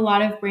think a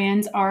lot of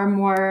brands are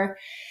more,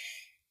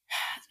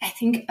 I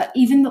think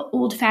even the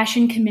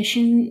old-fashioned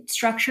commission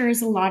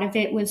structures, a lot of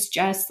it was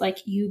just like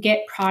you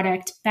get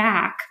product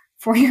back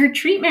for your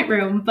treatment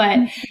room. But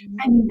I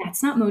mean,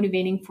 that's not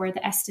motivating for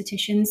the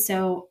esthetician.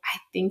 So I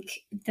think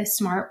the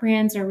smart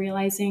brands are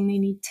realizing they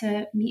need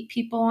to meet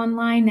people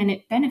online, and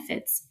it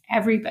benefits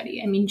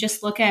everybody. I mean,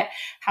 just look at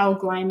how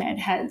Glymed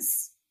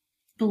has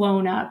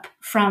blown up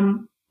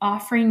from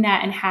offering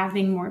that and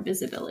having more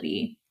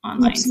visibility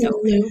online.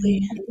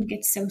 Absolutely. So I think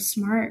it's so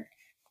smart.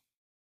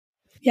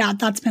 Yeah,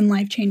 that's been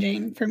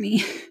life-changing for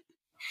me.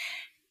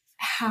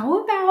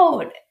 How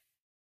about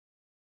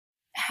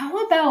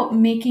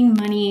making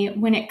money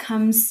when it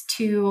comes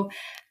to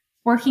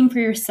working for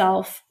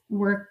yourself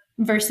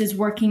versus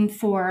working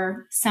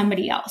for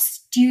somebody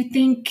else? Do you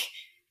think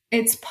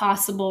it's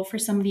possible for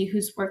somebody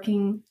who's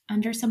working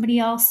under somebody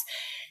else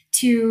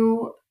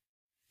to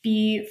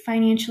be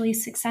financially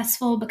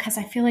successful, because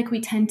I feel like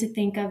we tend to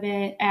think of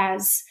it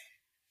as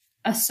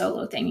a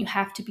solo thing. You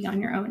have to be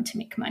on your own to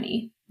make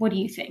money. What do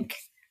you think?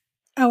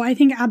 Oh, I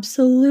think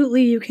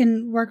absolutely you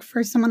can work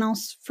for someone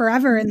else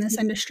forever in this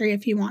industry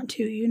if you want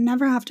to. You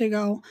never have to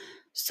go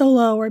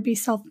solo or be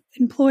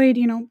self-employed.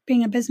 You know,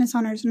 being a business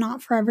owner is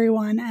not for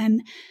everyone.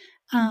 And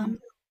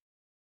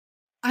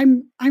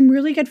I'm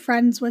really good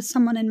friends with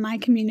someone in my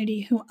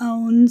community who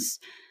owns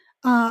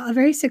a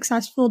very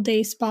successful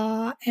day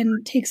spa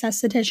and takes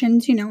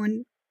estheticians, you know,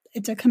 and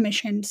it's a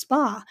commissioned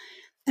spa.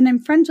 And I'm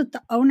friends with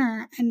the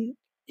owner, and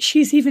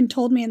she's even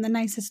told me in the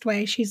nicest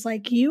way, she's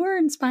like, you are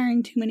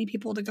inspiring too many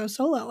people to go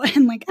solo.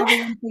 And like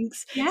everyone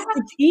thinks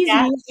it's easy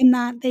and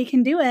that they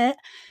can do it.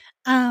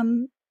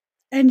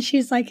 And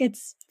she's like,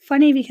 it's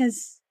funny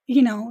because,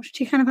 you know,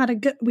 she kind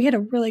of we had a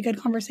really good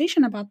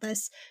conversation about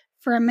this.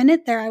 For a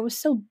minute there, I was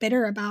so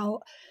bitter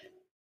about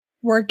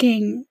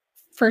working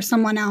for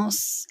someone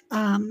else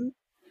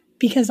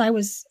because I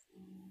was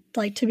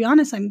like, to be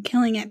honest, I'm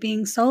killing it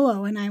being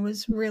solo. And I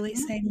was really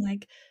saying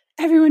like,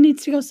 everyone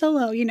needs to go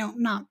solo, you know,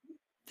 not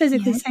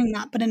physically saying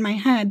that, but in my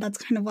head, that's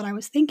kind of what I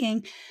was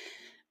thinking.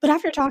 But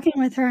after talking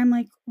with her, I'm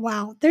like,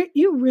 wow,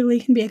 you really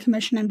can be a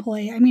commission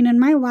employee. I mean, in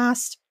my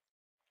last,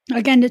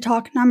 again, to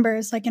talk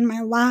numbers, like in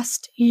my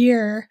last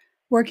year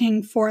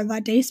working for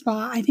that day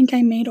spa, I think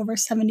I made over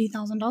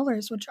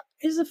 $70,000, which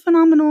is a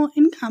phenomenal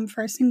income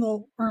for a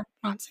single, or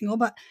not single,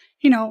 but,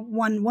 you know,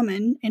 one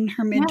woman in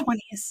her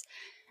mid-20s.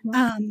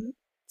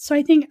 So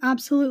I think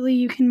absolutely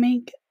you can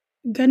make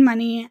good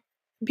money.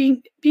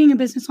 Being a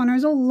business owner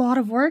is a lot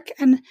of work,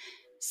 and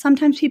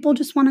sometimes people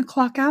just want to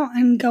clock out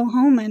and go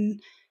home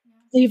and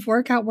leave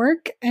work at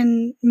work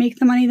and make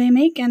the money they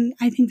make, and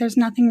I think there's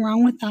nothing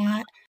wrong with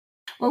that.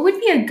 What would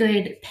be a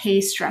good pay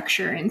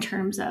structure in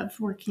terms of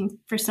working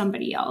for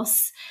somebody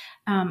else?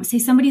 Say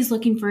somebody's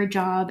looking for a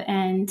job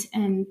and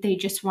they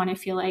just want to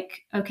feel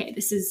like, okay,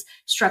 this is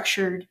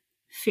structured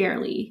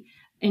fairly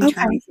in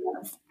terms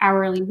of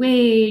hourly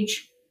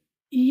wage.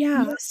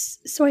 Yes.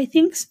 So I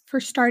think for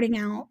starting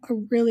out, a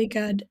really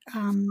good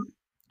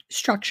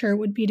structure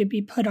would be to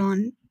be put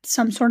on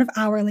some sort of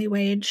hourly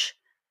wage,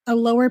 a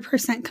lower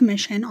percent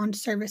commission on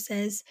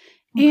services,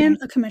 and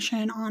a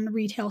commission on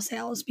retail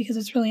sales, because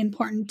it's really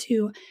important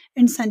to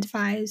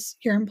incentivize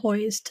your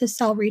employees to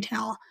sell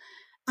retail.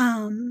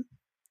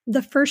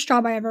 The first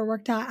job I ever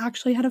worked at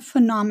actually had a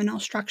phenomenal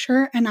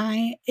structure, and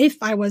if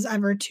I was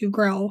ever to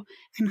grow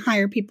and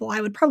hire people, I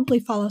would probably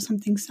follow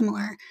something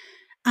similar.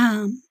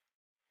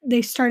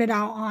 They started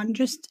out on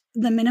just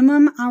the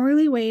minimum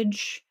hourly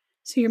wage.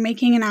 So you're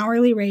making an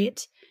hourly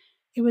rate.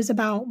 It was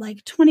about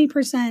like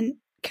 20%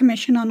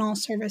 commission on all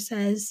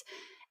services.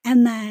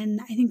 And then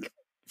I think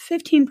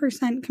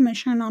 15%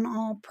 commission on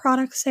all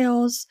product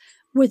sales,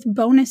 with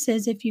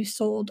bonuses if you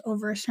sold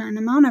over a certain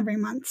amount every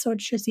month. So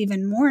it's just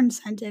even more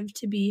incentive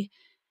to be,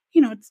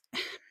 you know,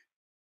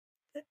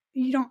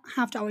 you don't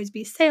have to always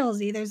be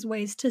salesy. There's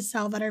ways to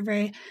sell that are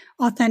very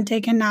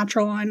authentic and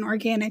natural and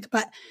organic,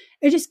 but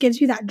it just gives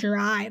you that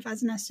drive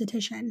as an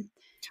esthetician.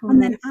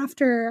 And then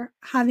after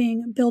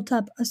having built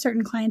up a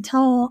certain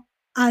clientele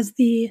as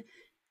the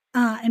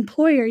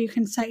employer, you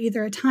can set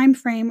either a time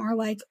frame or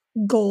like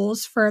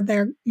goals for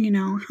their, you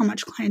know, how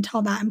much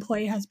clientele that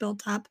employee has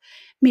built up,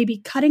 maybe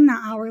cutting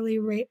that hourly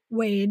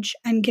wage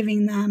and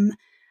giving them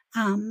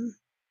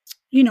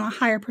you know, a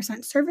higher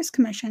percent service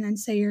commission, and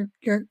say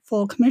you're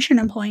full commission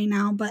employee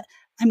now. But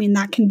I mean,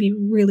 that can be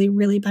really,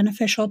 really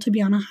beneficial to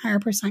be on a higher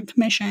percent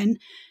commission.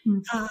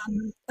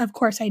 Of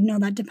course, I know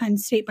that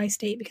depends state by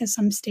state, because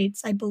some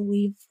states, I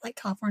believe, like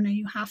California,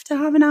 you have to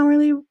have an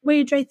hourly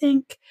wage, I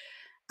think.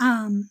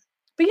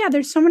 But yeah,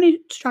 there's so many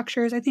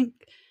structures. I think,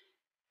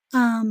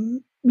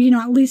 you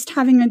know, at least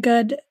having a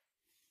good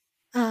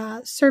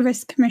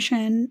service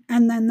commission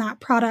and then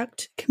that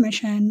product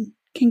commission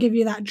can give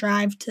you that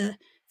drive to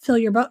fill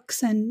your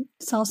books and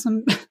sell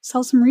some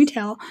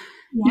retail.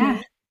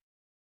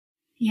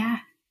 Yeah,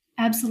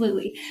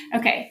 absolutely.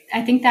 Okay,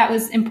 I think that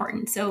was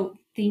important. So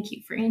thank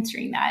you for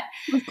answering that.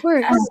 Of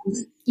course.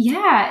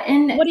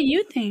 And what do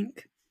you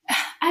think?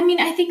 I mean,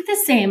 I think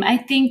the same. I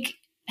think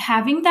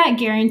having that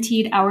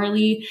guaranteed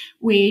hourly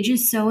wage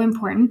is so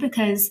important,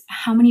 because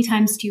how many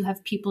times do you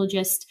have people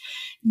just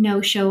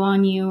no show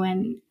on you,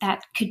 and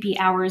that could be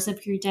hours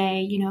of your day,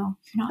 you know,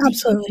 you're not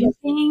absolutely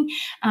anything.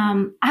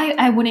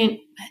 I wouldn't,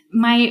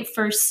 my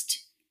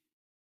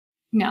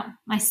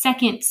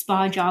second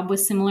spa job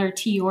was similar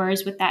to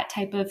yours, with that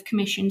type of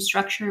commission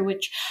structure,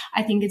 which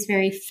I think is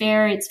very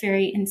fair. It's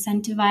very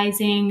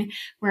incentivizing,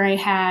 where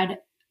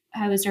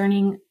I was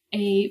earning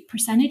a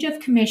percentage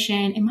of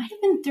commission. It might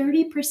have been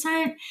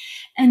 30%.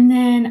 And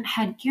then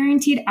had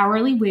guaranteed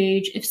hourly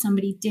wage if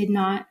somebody did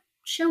not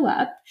show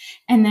up,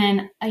 and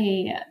then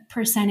a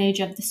percentage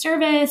of the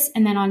service.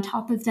 And then on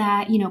top of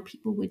that, you know,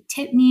 people would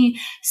tip me.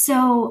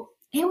 So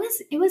it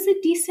was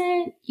a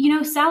decent, you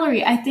know,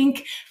 salary. I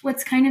think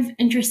what's kind of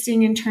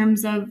interesting in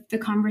terms of the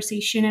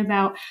conversation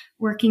about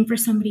working for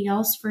somebody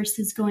else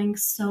versus going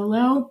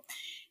solo,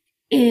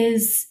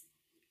 is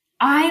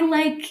I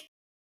like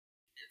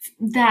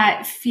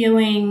that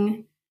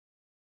feeling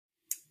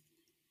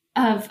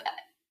of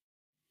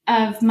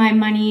my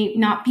money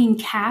not being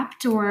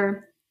capped,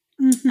 or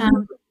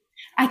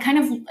I kind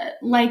of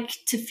like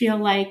to feel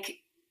like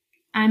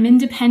I'm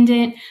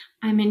independent,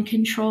 I'm in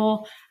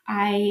control,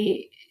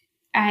 I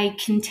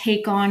can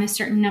take on a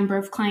certain number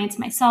of clients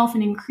myself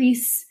and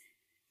increase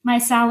my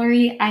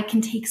salary. I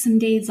can take some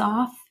days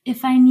off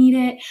if I need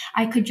it.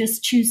 I could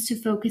just choose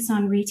to focus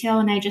on retail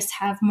and I just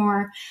have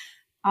more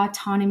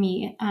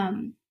autonomy.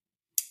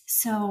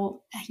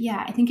 So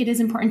yeah, I think it is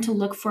important to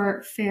look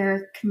for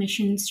fair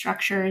commission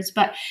structures,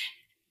 but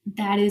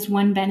that is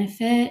one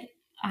benefit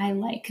I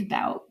like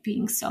about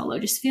being solo,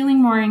 just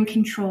feeling more in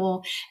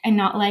control and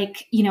not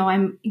like,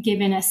 I'm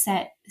given a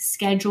set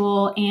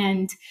schedule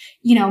and,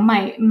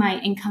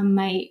 my income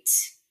might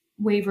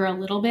waver a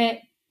little bit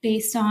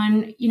based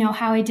on,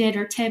 how I did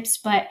or tips,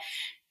 but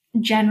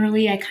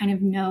generally I kind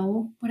of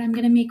know what I'm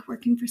going to make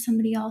working for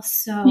somebody else.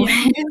 So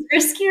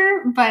it's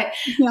riskier, but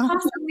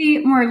possibly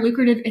more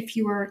lucrative if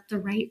you are the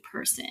right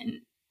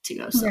person to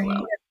go solo.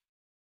 Right.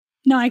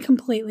 No, I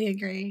completely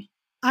agree.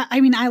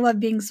 I mean, I love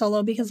being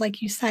solo because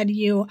like you said,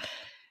 you're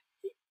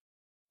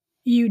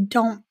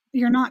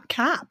not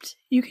capped.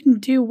 You can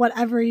do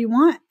whatever you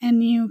want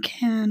and you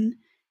can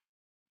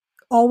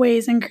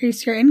always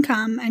increase your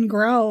income and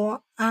grow.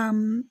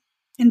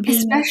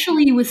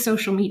 Especially with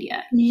social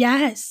media.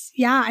 Yes.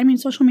 Yeah. I mean,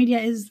 social media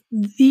is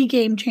the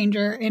game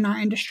changer in our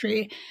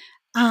industry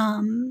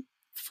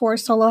for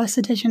solo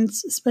estheticians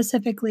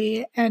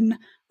specifically, and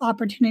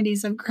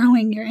opportunities of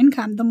growing your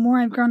income. The more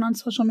I've grown on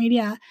social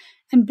media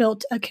and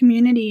built a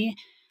community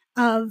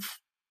of,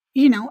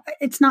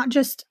 it's not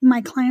just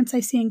my clients I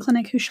see in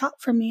clinic who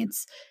shop from me.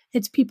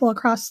 It's people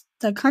across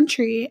the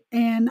country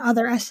and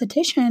other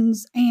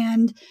estheticians.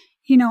 And,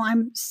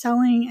 I'm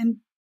selling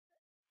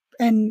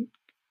and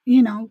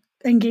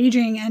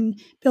engaging and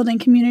building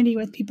community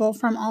with people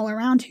from all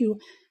around who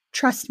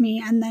trust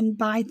me and then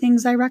buy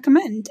things I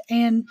recommend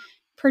and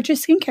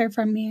purchase skincare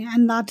from me.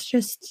 And that's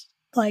just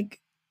like,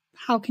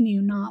 how can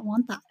you not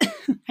want that?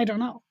 I don't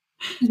know.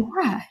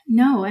 Yeah,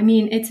 no, I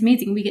mean, it's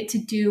amazing. We get to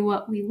do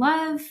what we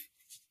love,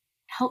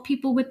 help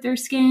people with their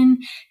skin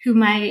who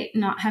might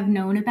not have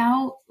known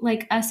about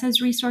like us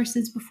as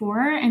resources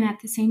before. And at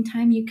the same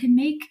time, you can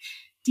make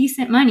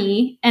decent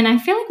money. And I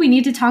feel like we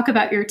need to talk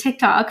about your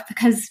TikTok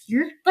because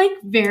you're like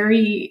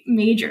very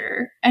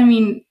major. I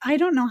mean, I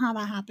don't know how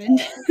that happened.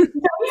 We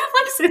have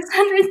like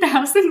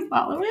 600,000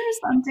 followers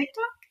on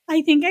TikTok.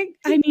 I think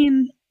I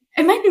mean,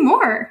 it might be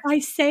more.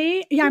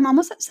 I'm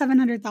almost at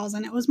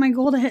 700,000. It was my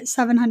goal to hit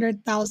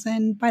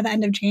 700,000 by the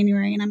end of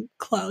January, and I'm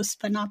close,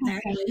 but not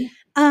there.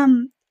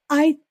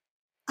 Okay.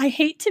 I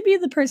hate to be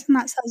the person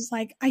that says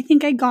like, I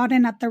think I got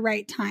in at the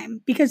right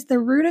time, because the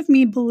root of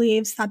me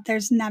believes that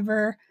there's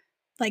never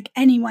like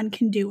anyone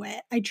can do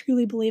it. I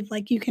truly believe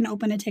like you can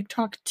open a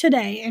TikTok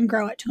today and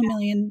grow it to 1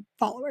 million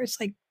followers.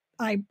 Like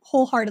I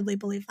wholeheartedly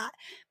believe that.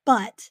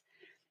 But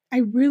I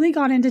really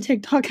got into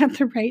TikTok at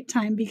the right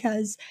time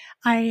because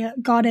I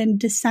got in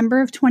December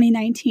of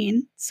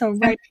 2019. So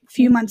right a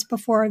few months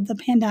before the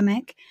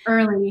pandemic.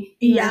 Early.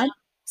 Yeah.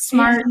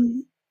 Smart.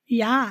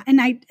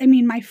 And I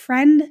mean, my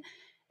friend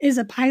is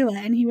a pilot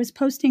and he was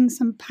posting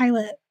some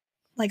pilot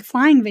like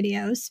flying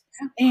videos.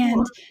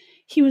 And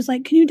he was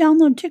like, can you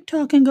download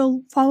TikTok and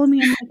go follow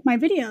me on like my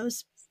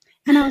videos?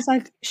 And I was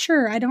like,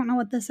 sure, I don't know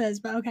what this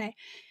is, but okay.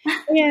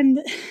 And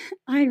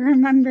I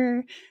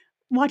remember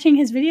watching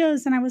his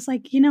videos and I was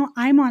like,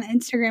 I'm on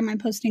Instagram. I'm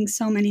posting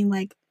so many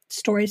like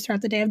stories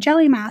throughout the day of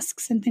jelly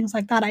masks and things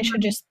like that. I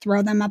should just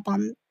throw them up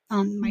on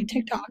my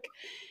TikTok.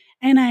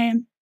 And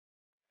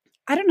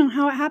I don't know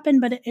how it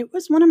happened, but it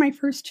was one of my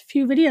first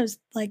few videos,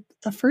 like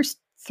the first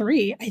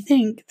 3, I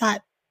think,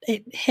 that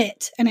it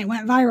hit and it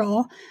went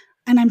viral.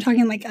 And I'm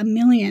talking like 1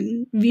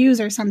 million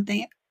views or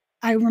something.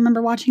 I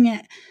remember watching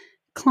it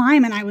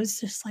climb and I was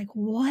just like,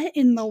 what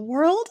in the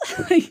world?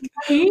 Like,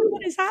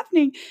 what is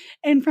happening?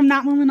 And from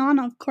that moment on,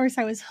 of course,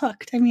 I was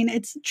hooked. I mean,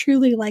 it's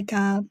truly like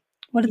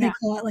what do they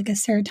call it? Like a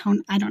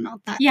serotonin. I don't know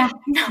that. Yeah,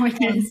 no, it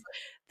is.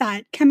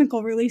 That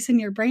chemical release in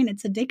your brain.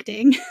 It's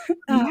addicting.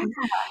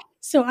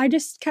 So I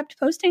just kept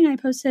posting. I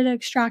posted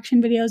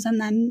extraction videos and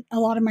then a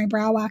lot of my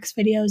brow wax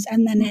videos.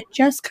 And then it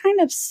just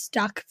kind of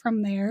stuck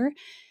from there.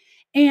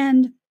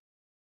 And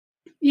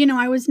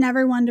I was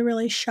never one to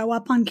really show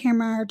up on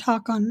camera or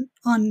talk on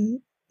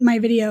my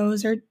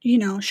videos or,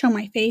 show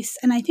my face.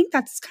 And I think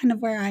that's kind of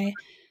where I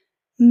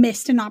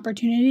missed an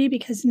opportunity,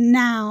 because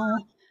now,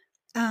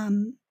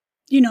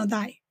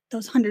 that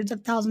those hundreds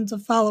of thousands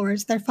of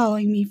followers, they're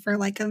following me for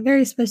like a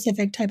very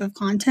specific type of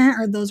content,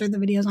 or those are the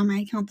videos on my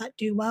account that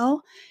do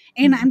well.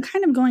 And I'm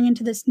kind of going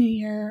into this new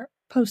year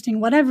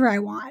posting whatever I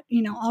want.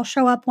 I'll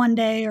show up one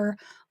day, or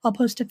I'll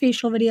post a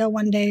facial video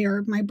one day,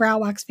 or my brow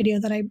wax video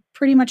that I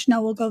pretty much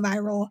know will go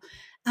viral.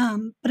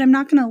 But I'm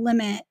not going to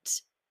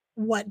limit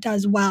what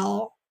does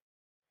well.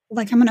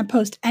 Like I'm going to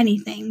post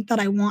anything that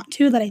I want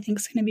to, that I think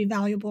is going to be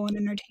valuable and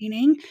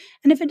entertaining.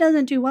 And if it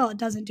doesn't do well, it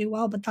doesn't do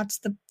well. But that's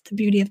the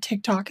beauty of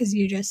TikTok, is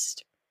you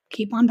just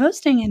keep on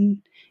posting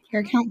and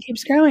your account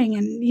keeps growing,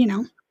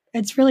 and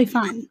it's really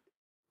fun.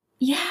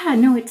 Yeah,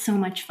 no, it's so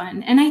much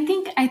fun. And I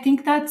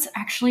think that's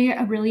actually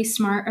a really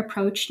smart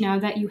approach. Now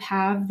that you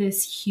have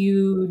this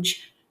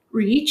huge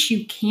reach,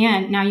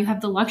 now you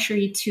have the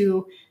luxury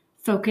to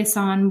focus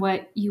on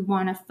what you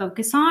want to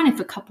focus on. If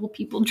a couple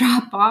people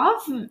drop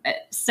off,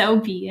 so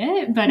be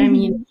it. But I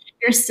mean,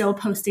 you're still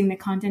posting the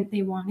content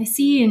they want to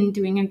see and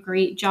doing a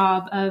great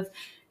job of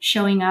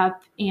showing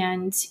up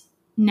and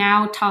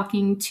now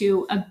talking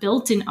to a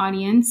built-in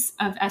audience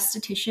of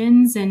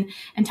estheticians and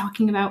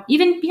talking about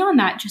even beyond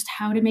that, just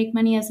how to make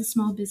money as a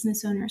small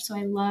business owner. So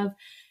I love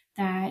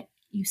that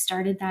you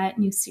started that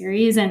new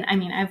series. And I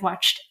mean, I've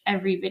watched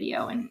every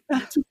video and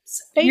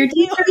you're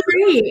doing so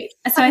great.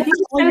 So I think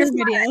it's all your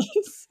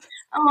videos.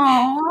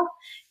 Oh,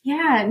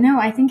 yeah, no,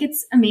 I think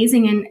it's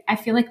amazing. And I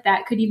feel like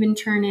that could even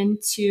turn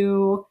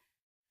into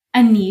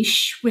a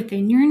niche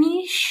within your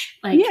niche,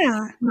 like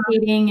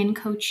dating and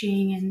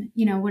coaching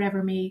and,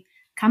 whatever may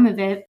come of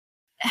it.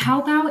 How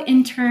about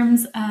in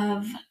terms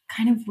of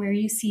kind of where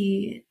you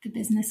see the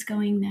business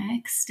going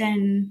next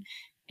and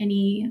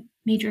any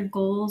major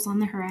goals on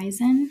the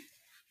horizon?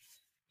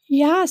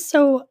 Yeah.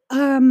 So,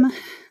 when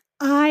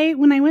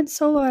I went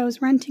solo, I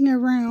was renting a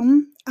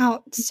room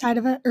inside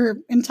of a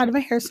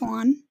hair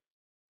salon.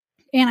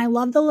 And I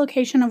love the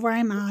location of where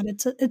I'm at.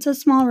 It's a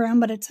small room,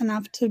 but it's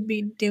enough to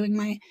be doing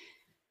my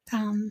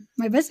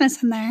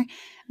business in there.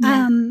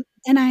 Yeah.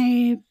 And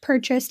I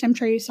purchased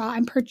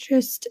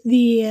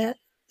the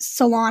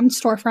salon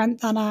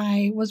storefront that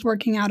I was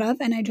working out of,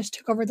 and I just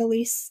took over the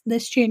lease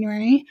this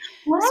January.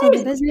 What? So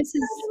the business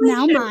is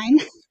now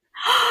mine.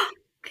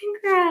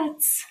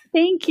 Congrats.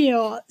 Thank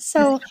you.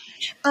 So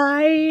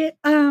I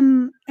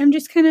am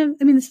just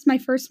this is my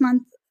first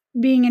month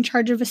being in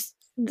charge of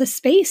the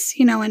space,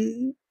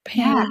 and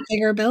paying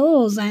bigger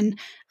bills and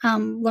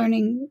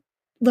learning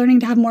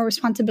to have more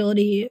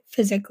responsibility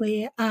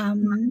physically.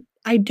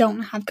 I don't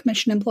have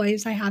commission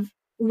employees. I have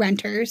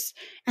renters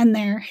and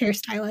they're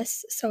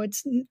hairstylists. So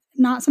it's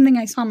not something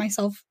I saw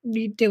myself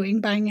be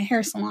doing, buying a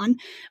hair salon,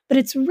 but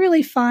it's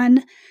really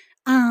fun.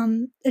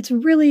 It's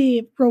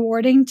really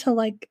rewarding to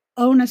like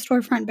own a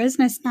storefront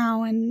business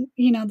now. And,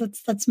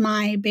 that's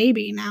my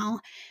baby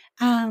now.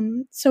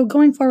 So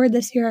going forward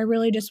this year, I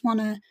really just want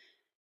to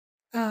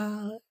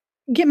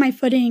get my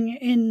footing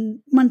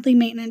in monthly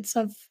maintenance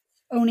of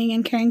owning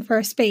and caring for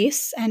a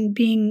space and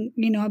being,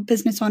 a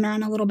business owner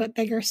on a little bit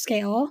bigger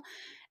scale.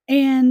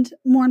 And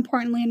more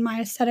importantly, in my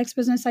aesthetics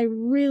business, I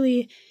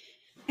really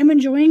am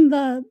enjoying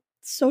the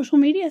social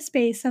media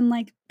space and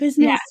like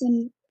business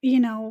and,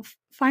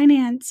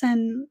 finance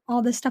and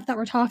all this stuff that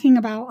we're talking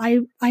about.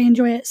 I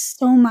enjoy it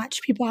so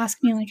much. People ask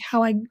me like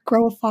how I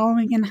grow a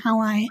following and how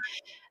I,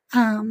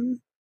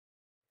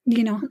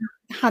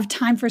 have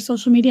time for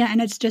social media. And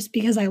it's just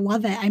because I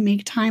love it. I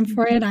make time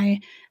for it.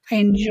 I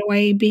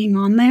enjoy being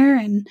on there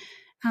and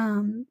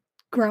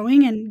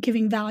growing and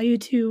giving value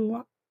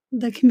to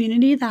the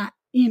community that,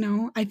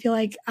 I feel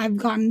like I've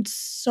gotten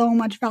so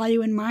much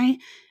value in my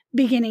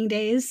beginning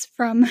days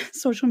from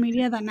social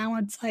media that now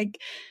it's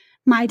like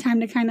my time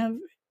to kind of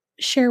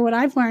share what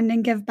I've learned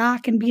and give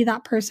back and be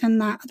that person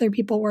that other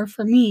people were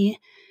for me.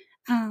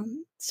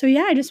 So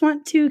yeah, I just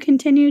want to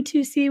continue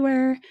to see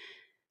where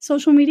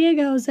social media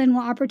goes and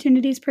what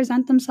opportunities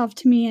present themselves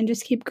to me and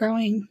just keep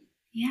growing.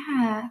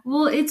 Yeah.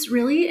 Well, it's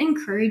really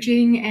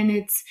encouraging and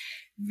it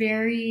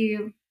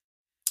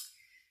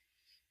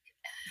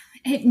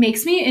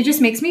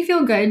just makes me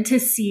feel good to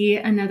see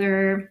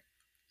another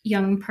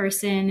young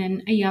person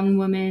and a young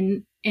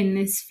woman in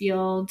this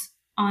field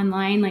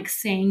online, like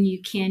saying you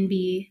can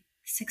be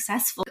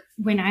successful.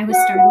 When I was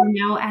starting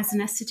out as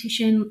an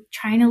esthetician,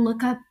 trying to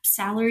look up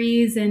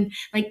salaries and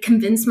like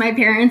convince my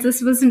parents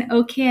this was an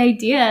okay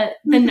idea,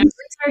 the numbers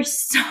are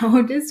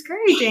so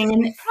discouraging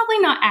and probably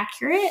not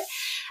accurate.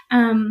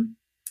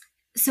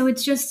 So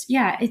it's just,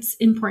 it's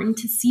important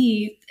to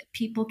see that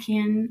people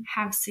can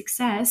have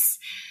success.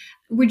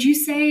 Would you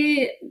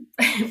say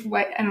I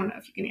don't know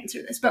if you can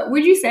answer this, but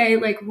would you say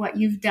like what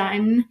you've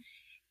done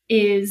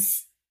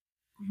is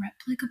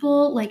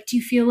replicable? Like, do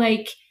you feel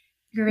like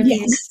you're the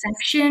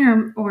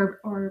exception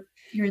or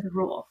you're the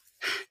rule?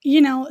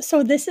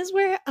 So this is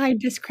where I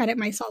discredit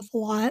myself a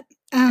lot.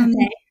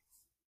 Okay.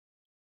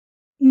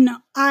 No,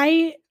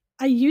 I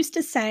used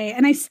to say,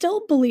 and I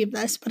still believe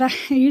this, but I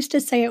used to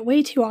say it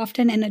way too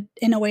often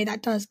in a way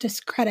that does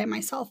discredit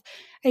myself.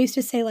 I used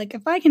to say, like,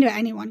 if I can do it,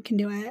 anyone can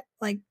do it.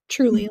 Like,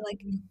 truly,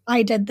 like,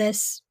 I did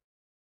this,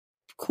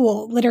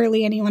 cool.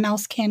 Literally anyone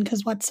else can,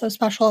 because what's so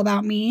special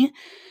about me?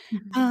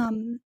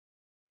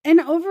 And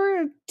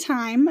over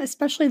time,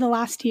 especially the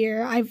last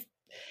year, I've,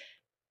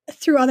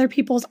 through other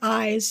people's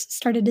eyes,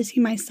 started to see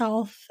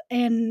myself.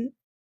 And,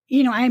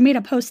 I made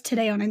a post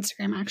today on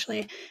Instagram,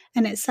 actually,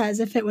 and it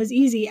says, if it was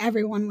easy,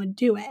 everyone would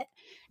do it.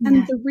 Yeah.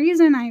 And the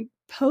reason I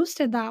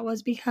posted that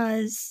was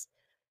because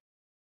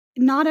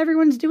not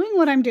everyone's doing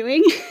what I'm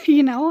doing,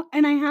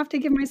 and I have to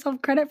give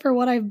myself credit for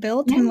what I've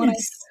built and what I've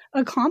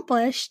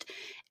accomplished.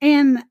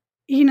 And,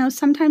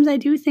 sometimes I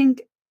do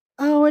think,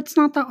 oh, it's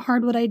not that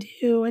hard what I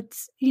do.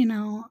 It's,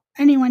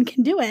 anyone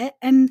can do it.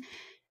 And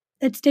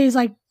it's days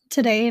like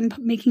today and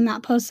making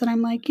that post that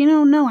I'm like,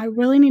 no, I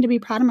really need to be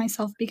proud of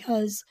myself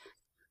because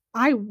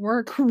I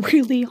work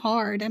really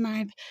hard and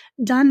I've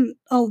done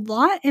a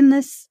lot in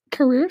this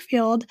career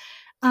field.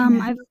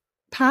 I've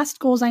passed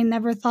goals I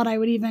never thought I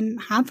would even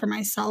have for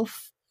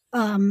myself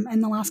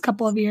in the last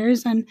couple of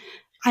years. And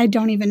I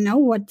don't even know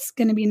what's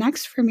going to be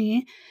next for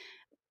me.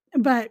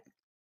 But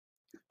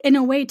in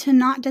a way to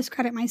not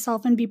discredit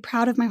myself and be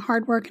proud of my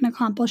hard work and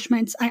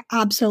accomplishments, I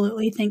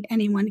absolutely think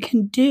anyone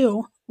can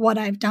do what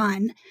I've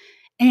done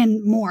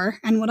and more,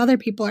 and what other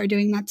people are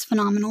doing. That's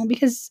phenomenal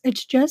because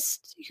it's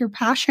just your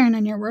passion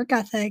and your work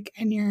ethic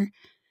and your,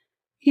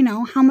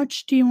 how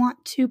much do you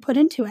want to put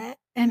into it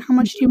and how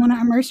much do you want to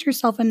immerse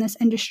yourself in this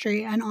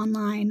industry and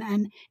online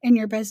and in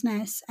your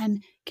business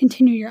and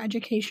continue your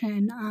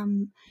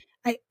education.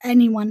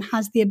 Anyone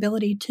has the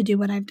ability to do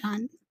what I've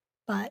done.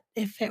 But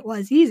if it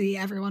was easy,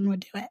 everyone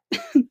would do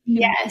it.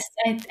 Yes,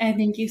 I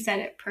think you said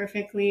it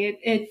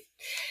perfectly.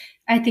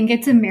 I think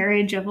it's a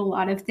marriage of a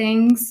lot of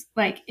things.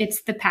 Like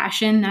it's the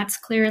passion that's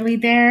clearly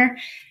there.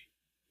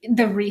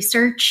 The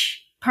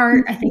research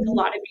part, I think a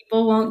lot of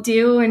people won't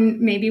do and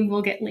maybe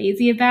will get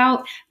lazy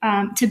about,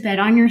 to bet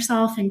on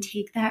yourself and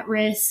take that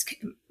risk.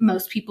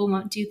 Most people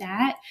won't do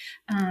that.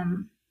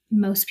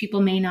 Most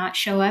people may not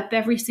show up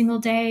every single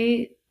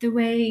day the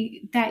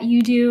way that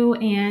you do.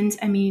 And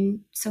I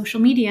mean, social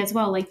media as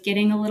well, like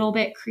getting a little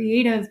bit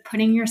creative,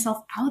 putting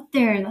yourself out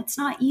there. That's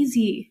not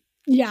easy.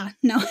 Yeah,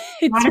 no,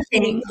 it's a lot of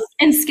things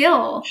and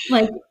skill,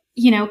 like,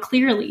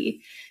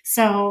 clearly.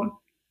 So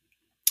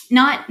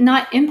not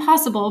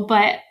impossible,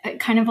 but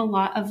kind of a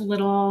lot of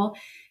little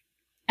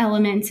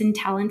elements and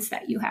talents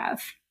that you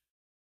have.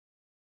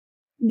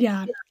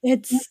 Yeah,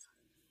 it's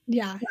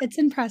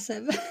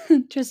impressive.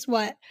 Just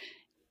what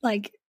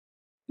like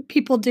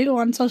people do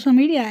on social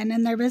media and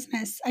in their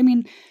business. I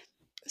mean,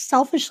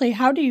 selfishly,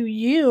 how do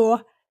you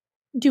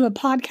do a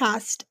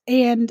podcast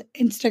and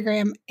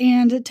Instagram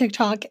and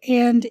TikTok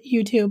and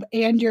YouTube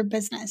and your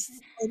business?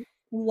 Like,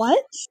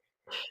 what?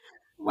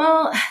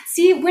 Well,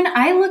 see, when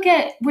I look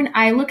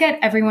at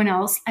everyone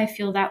else, I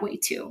feel that way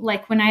too.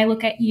 Like when I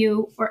look at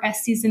you or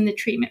Estes in the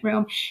treatment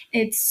room,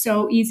 it's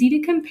so easy to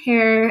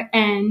compare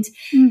and,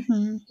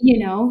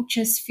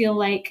 just feel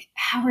like,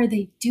 how are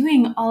they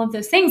doing all of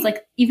those things?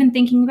 Like even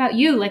thinking about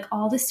you, like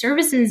all the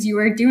services you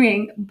are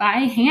doing by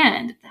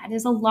hand, that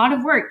is a lot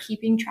of work,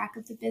 keeping track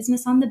of the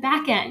business on the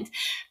back end.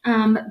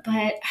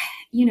 But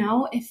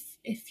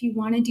if you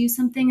want to do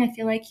something, I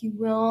feel like you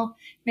will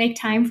make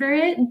time for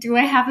it. Do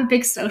I have a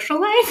big social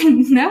life?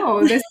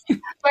 No.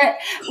 But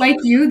like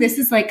you, this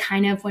is like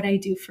kind of what I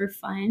do for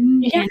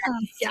fun. Yeah, and at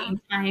the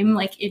same time,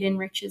 like it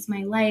enriches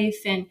my life,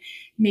 and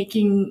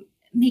making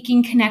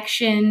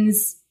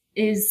connections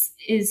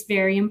is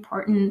very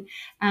important.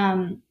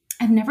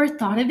 I've never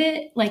thought of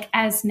it like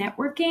as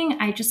networking.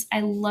 I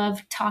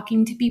love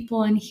talking to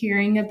people and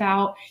hearing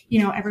about,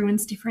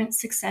 everyone's different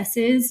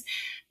successes,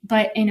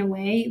 but in a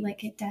way,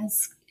 like it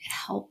does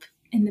help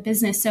in the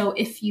business. So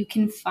if you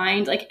can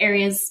find like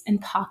areas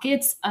and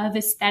pockets of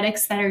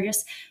aesthetics that are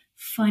just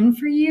fun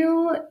for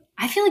you,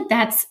 I feel like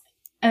that's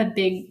a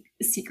big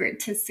secret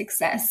to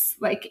success.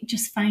 Like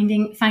just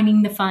finding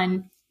the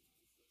fun.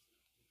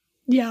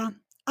 Yeah.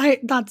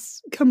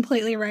 That's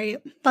completely right.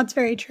 That's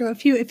very true.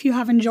 If you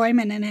have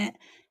enjoyment in it,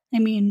 I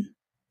mean,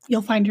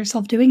 you'll find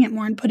yourself doing it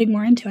more and putting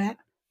more into it.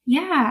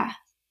 Yeah,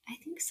 I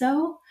think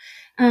so.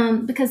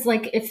 Because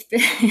like if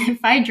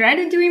I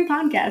dreaded doing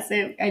podcasts,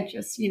 I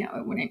just, it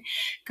wouldn't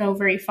go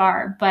very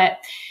far. But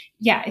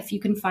yeah, if you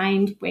can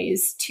find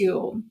ways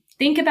to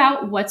think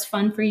about what's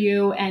fun for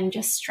you and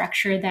just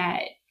structure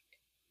that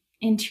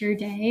into your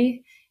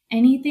day,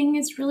 anything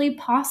is really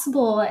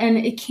possible. And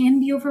it can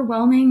be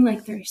overwhelming.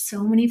 Like there's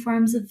so many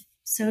forms of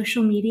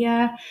social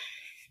media.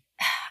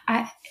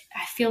 I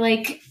feel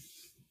like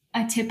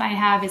a tip I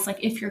have is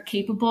like, if you're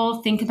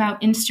capable, think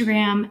about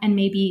Instagram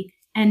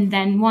and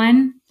then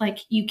one. Like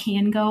you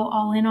can go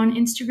all in on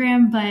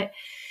Instagram, but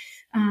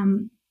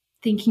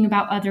thinking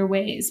about other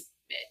ways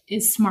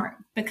is smart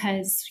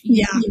because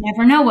you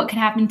never know what could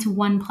happen to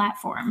one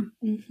platform.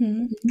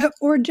 Mm-hmm.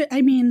 Or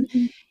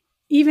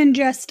even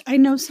just, I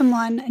know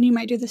someone, and you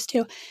might do this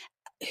too,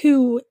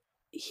 who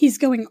he's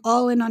going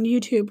all in on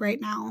YouTube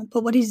right now,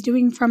 but what he's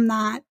doing from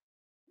that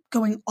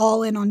going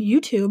all in on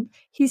YouTube,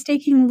 he's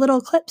taking little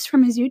clips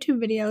from his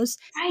YouTube videos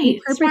and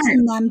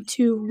repurposing them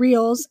to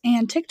Reels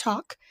and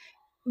TikTok.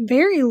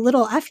 Very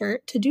little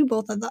effort to do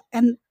both of them.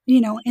 And,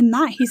 in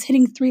that he's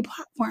hitting 3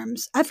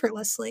 platforms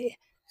effortlessly.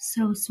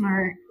 So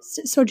smart.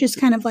 So just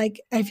kind of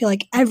like, I feel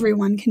like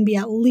everyone can be,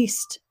 at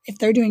least if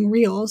they're doing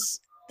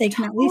Reels, they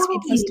can at least be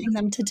posting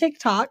them to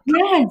TikTok.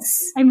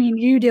 Yes. I mean,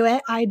 you do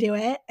it, I do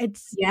it.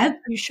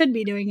 You should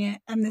be doing it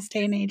in this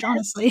day and age,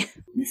 honestly.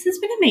 This has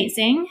been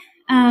amazing.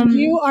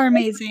 You are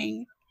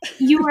amazing.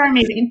 You are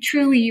amazing.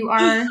 Truly, you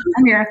are a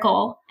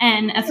miracle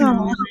and a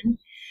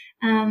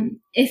phenomenon.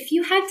 If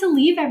you had to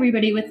leave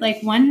everybody with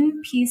like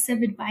one piece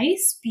of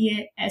advice, be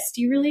it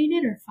SD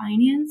related or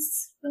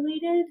finance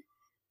related,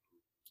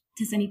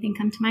 does anything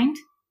come to mind?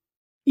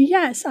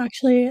 Yes,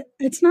 actually,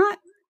 it's not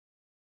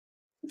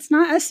it's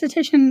not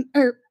esthetician,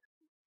 or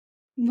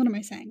what am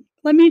I saying?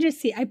 Let me just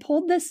see. I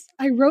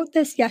wrote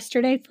this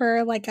yesterday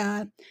for like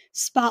a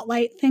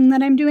spotlight thing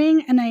that I'm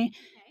doing, and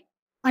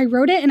I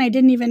wrote it and I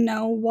didn't even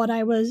know what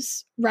I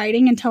was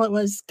writing until it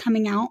was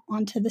coming out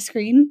onto the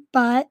screen,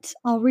 but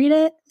I'll read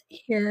it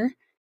here.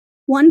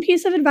 One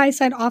piece of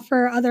advice I'd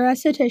offer other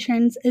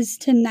estheticians is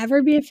to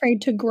never be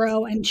afraid to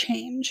grow and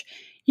change.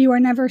 You are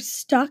never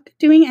stuck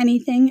doing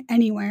anything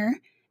anywhere.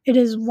 It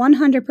is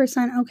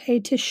 100% okay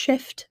to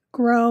shift,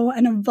 grow,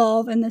 and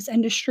evolve in this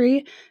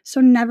industry,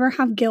 so never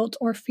have guilt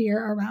or fear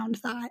around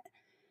that.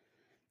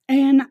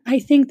 And I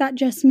think that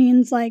just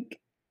means like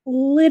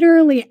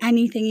literally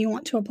anything you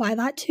want to apply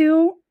that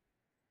to,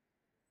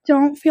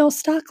 don't feel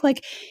stuck.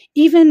 Like,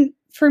 even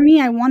for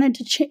me, I wanted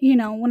to,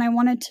 when I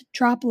wanted to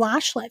drop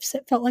lash lifts,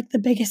 it felt like the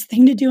biggest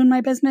thing to do in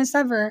my business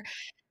ever.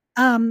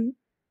 Um,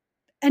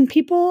 and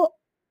people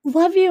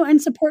love you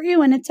and support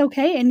you, and it's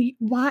okay. And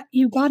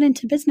you got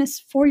into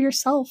business for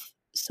yourself.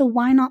 So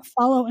why not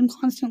follow and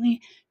constantly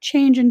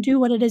change and do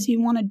what it is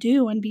you want to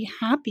do and be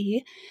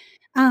happy?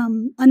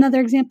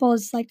 Another example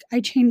is like I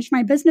changed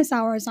my business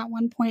hours at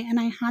one point and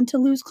I had to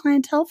lose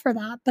clientele for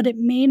that, but it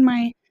made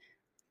my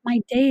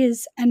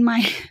days and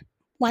my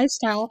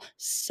lifestyle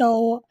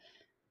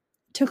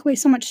took away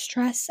so much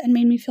stress and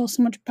made me feel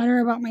so much better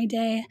about my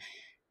day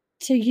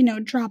to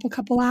drop a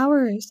couple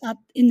hours up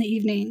in the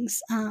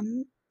evenings.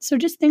 So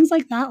just things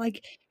like that,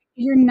 like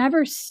you're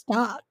never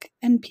stuck,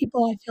 and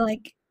people, I feel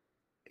like,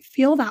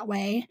 feel that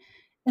way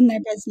in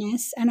their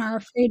business and are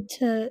afraid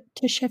to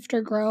shift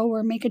or grow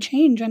or make a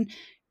change, and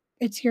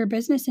it's your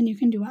business and you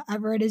can do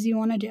whatever it is you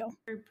want to do.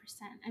 100%.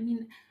 I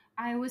mean,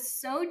 I was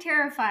so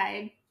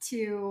terrified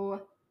to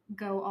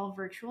go all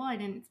virtual. I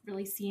didn't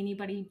really see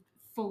anybody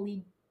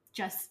fully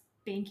just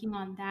banking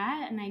on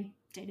that, and I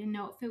didn't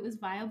know if it was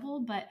viable,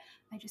 but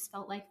I just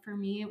felt like for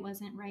me it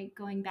wasn't right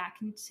going back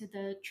into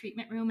the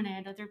treatment room, and I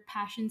had other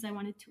passions I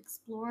wanted to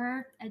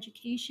explore,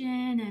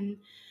 education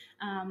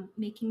and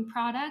making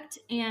product.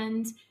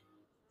 And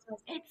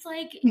it's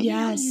like,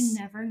 Yes. you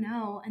never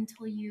know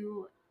until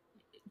you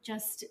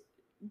just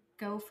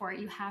go for it.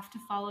 You have to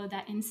follow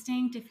that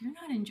instinct. If you're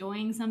not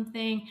enjoying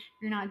something,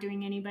 you're not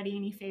doing anybody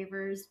any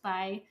favors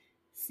by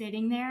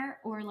sitting there.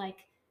 Or like,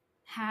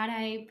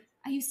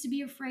 I used to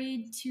be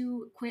afraid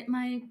to quit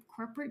my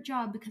corporate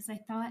job because I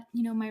thought,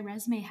 my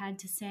resume had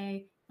to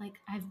say like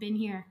I've been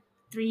here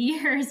 3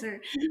 years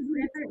or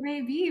whatever it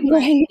may be. But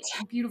Right.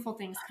 beautiful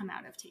things come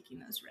out of taking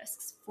those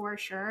risks for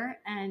sure.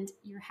 And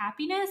your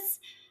happiness,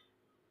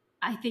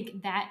 I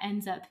think that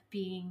ends up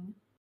being,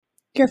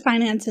 Your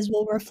finances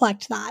will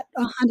reflect that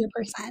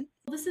 100%.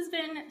 this has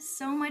been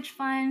so much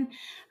fun.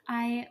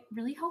 I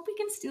really hope we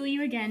can steal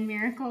you again,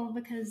 Miracle,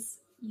 because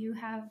you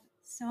have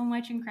so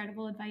much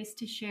incredible advice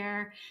to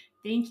share.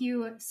 Thank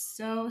you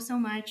so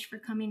much for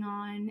coming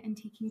on and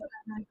taking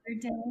time out of your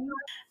day.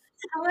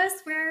 Tell us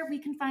where we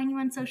can find you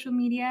on social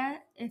media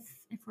if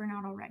we're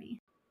not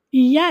already.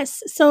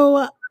 Yes.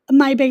 So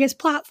my biggest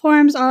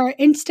platforms are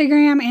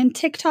Instagram and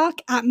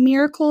TikTok at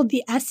Miracle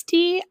the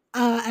ST.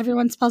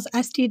 Everyone spells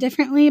ST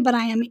differently, but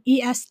I am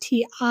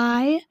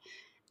ESTI.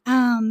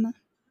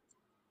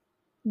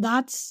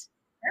 That's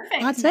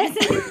perfect. That's nice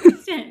it. And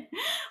consistent.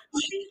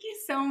 Well, thank you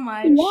so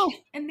much. Yeah.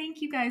 And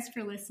thank you guys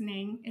for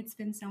listening. It's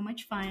been so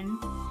much fun.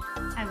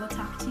 I will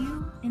talk to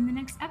you in the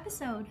next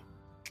episode.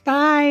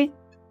 Bye.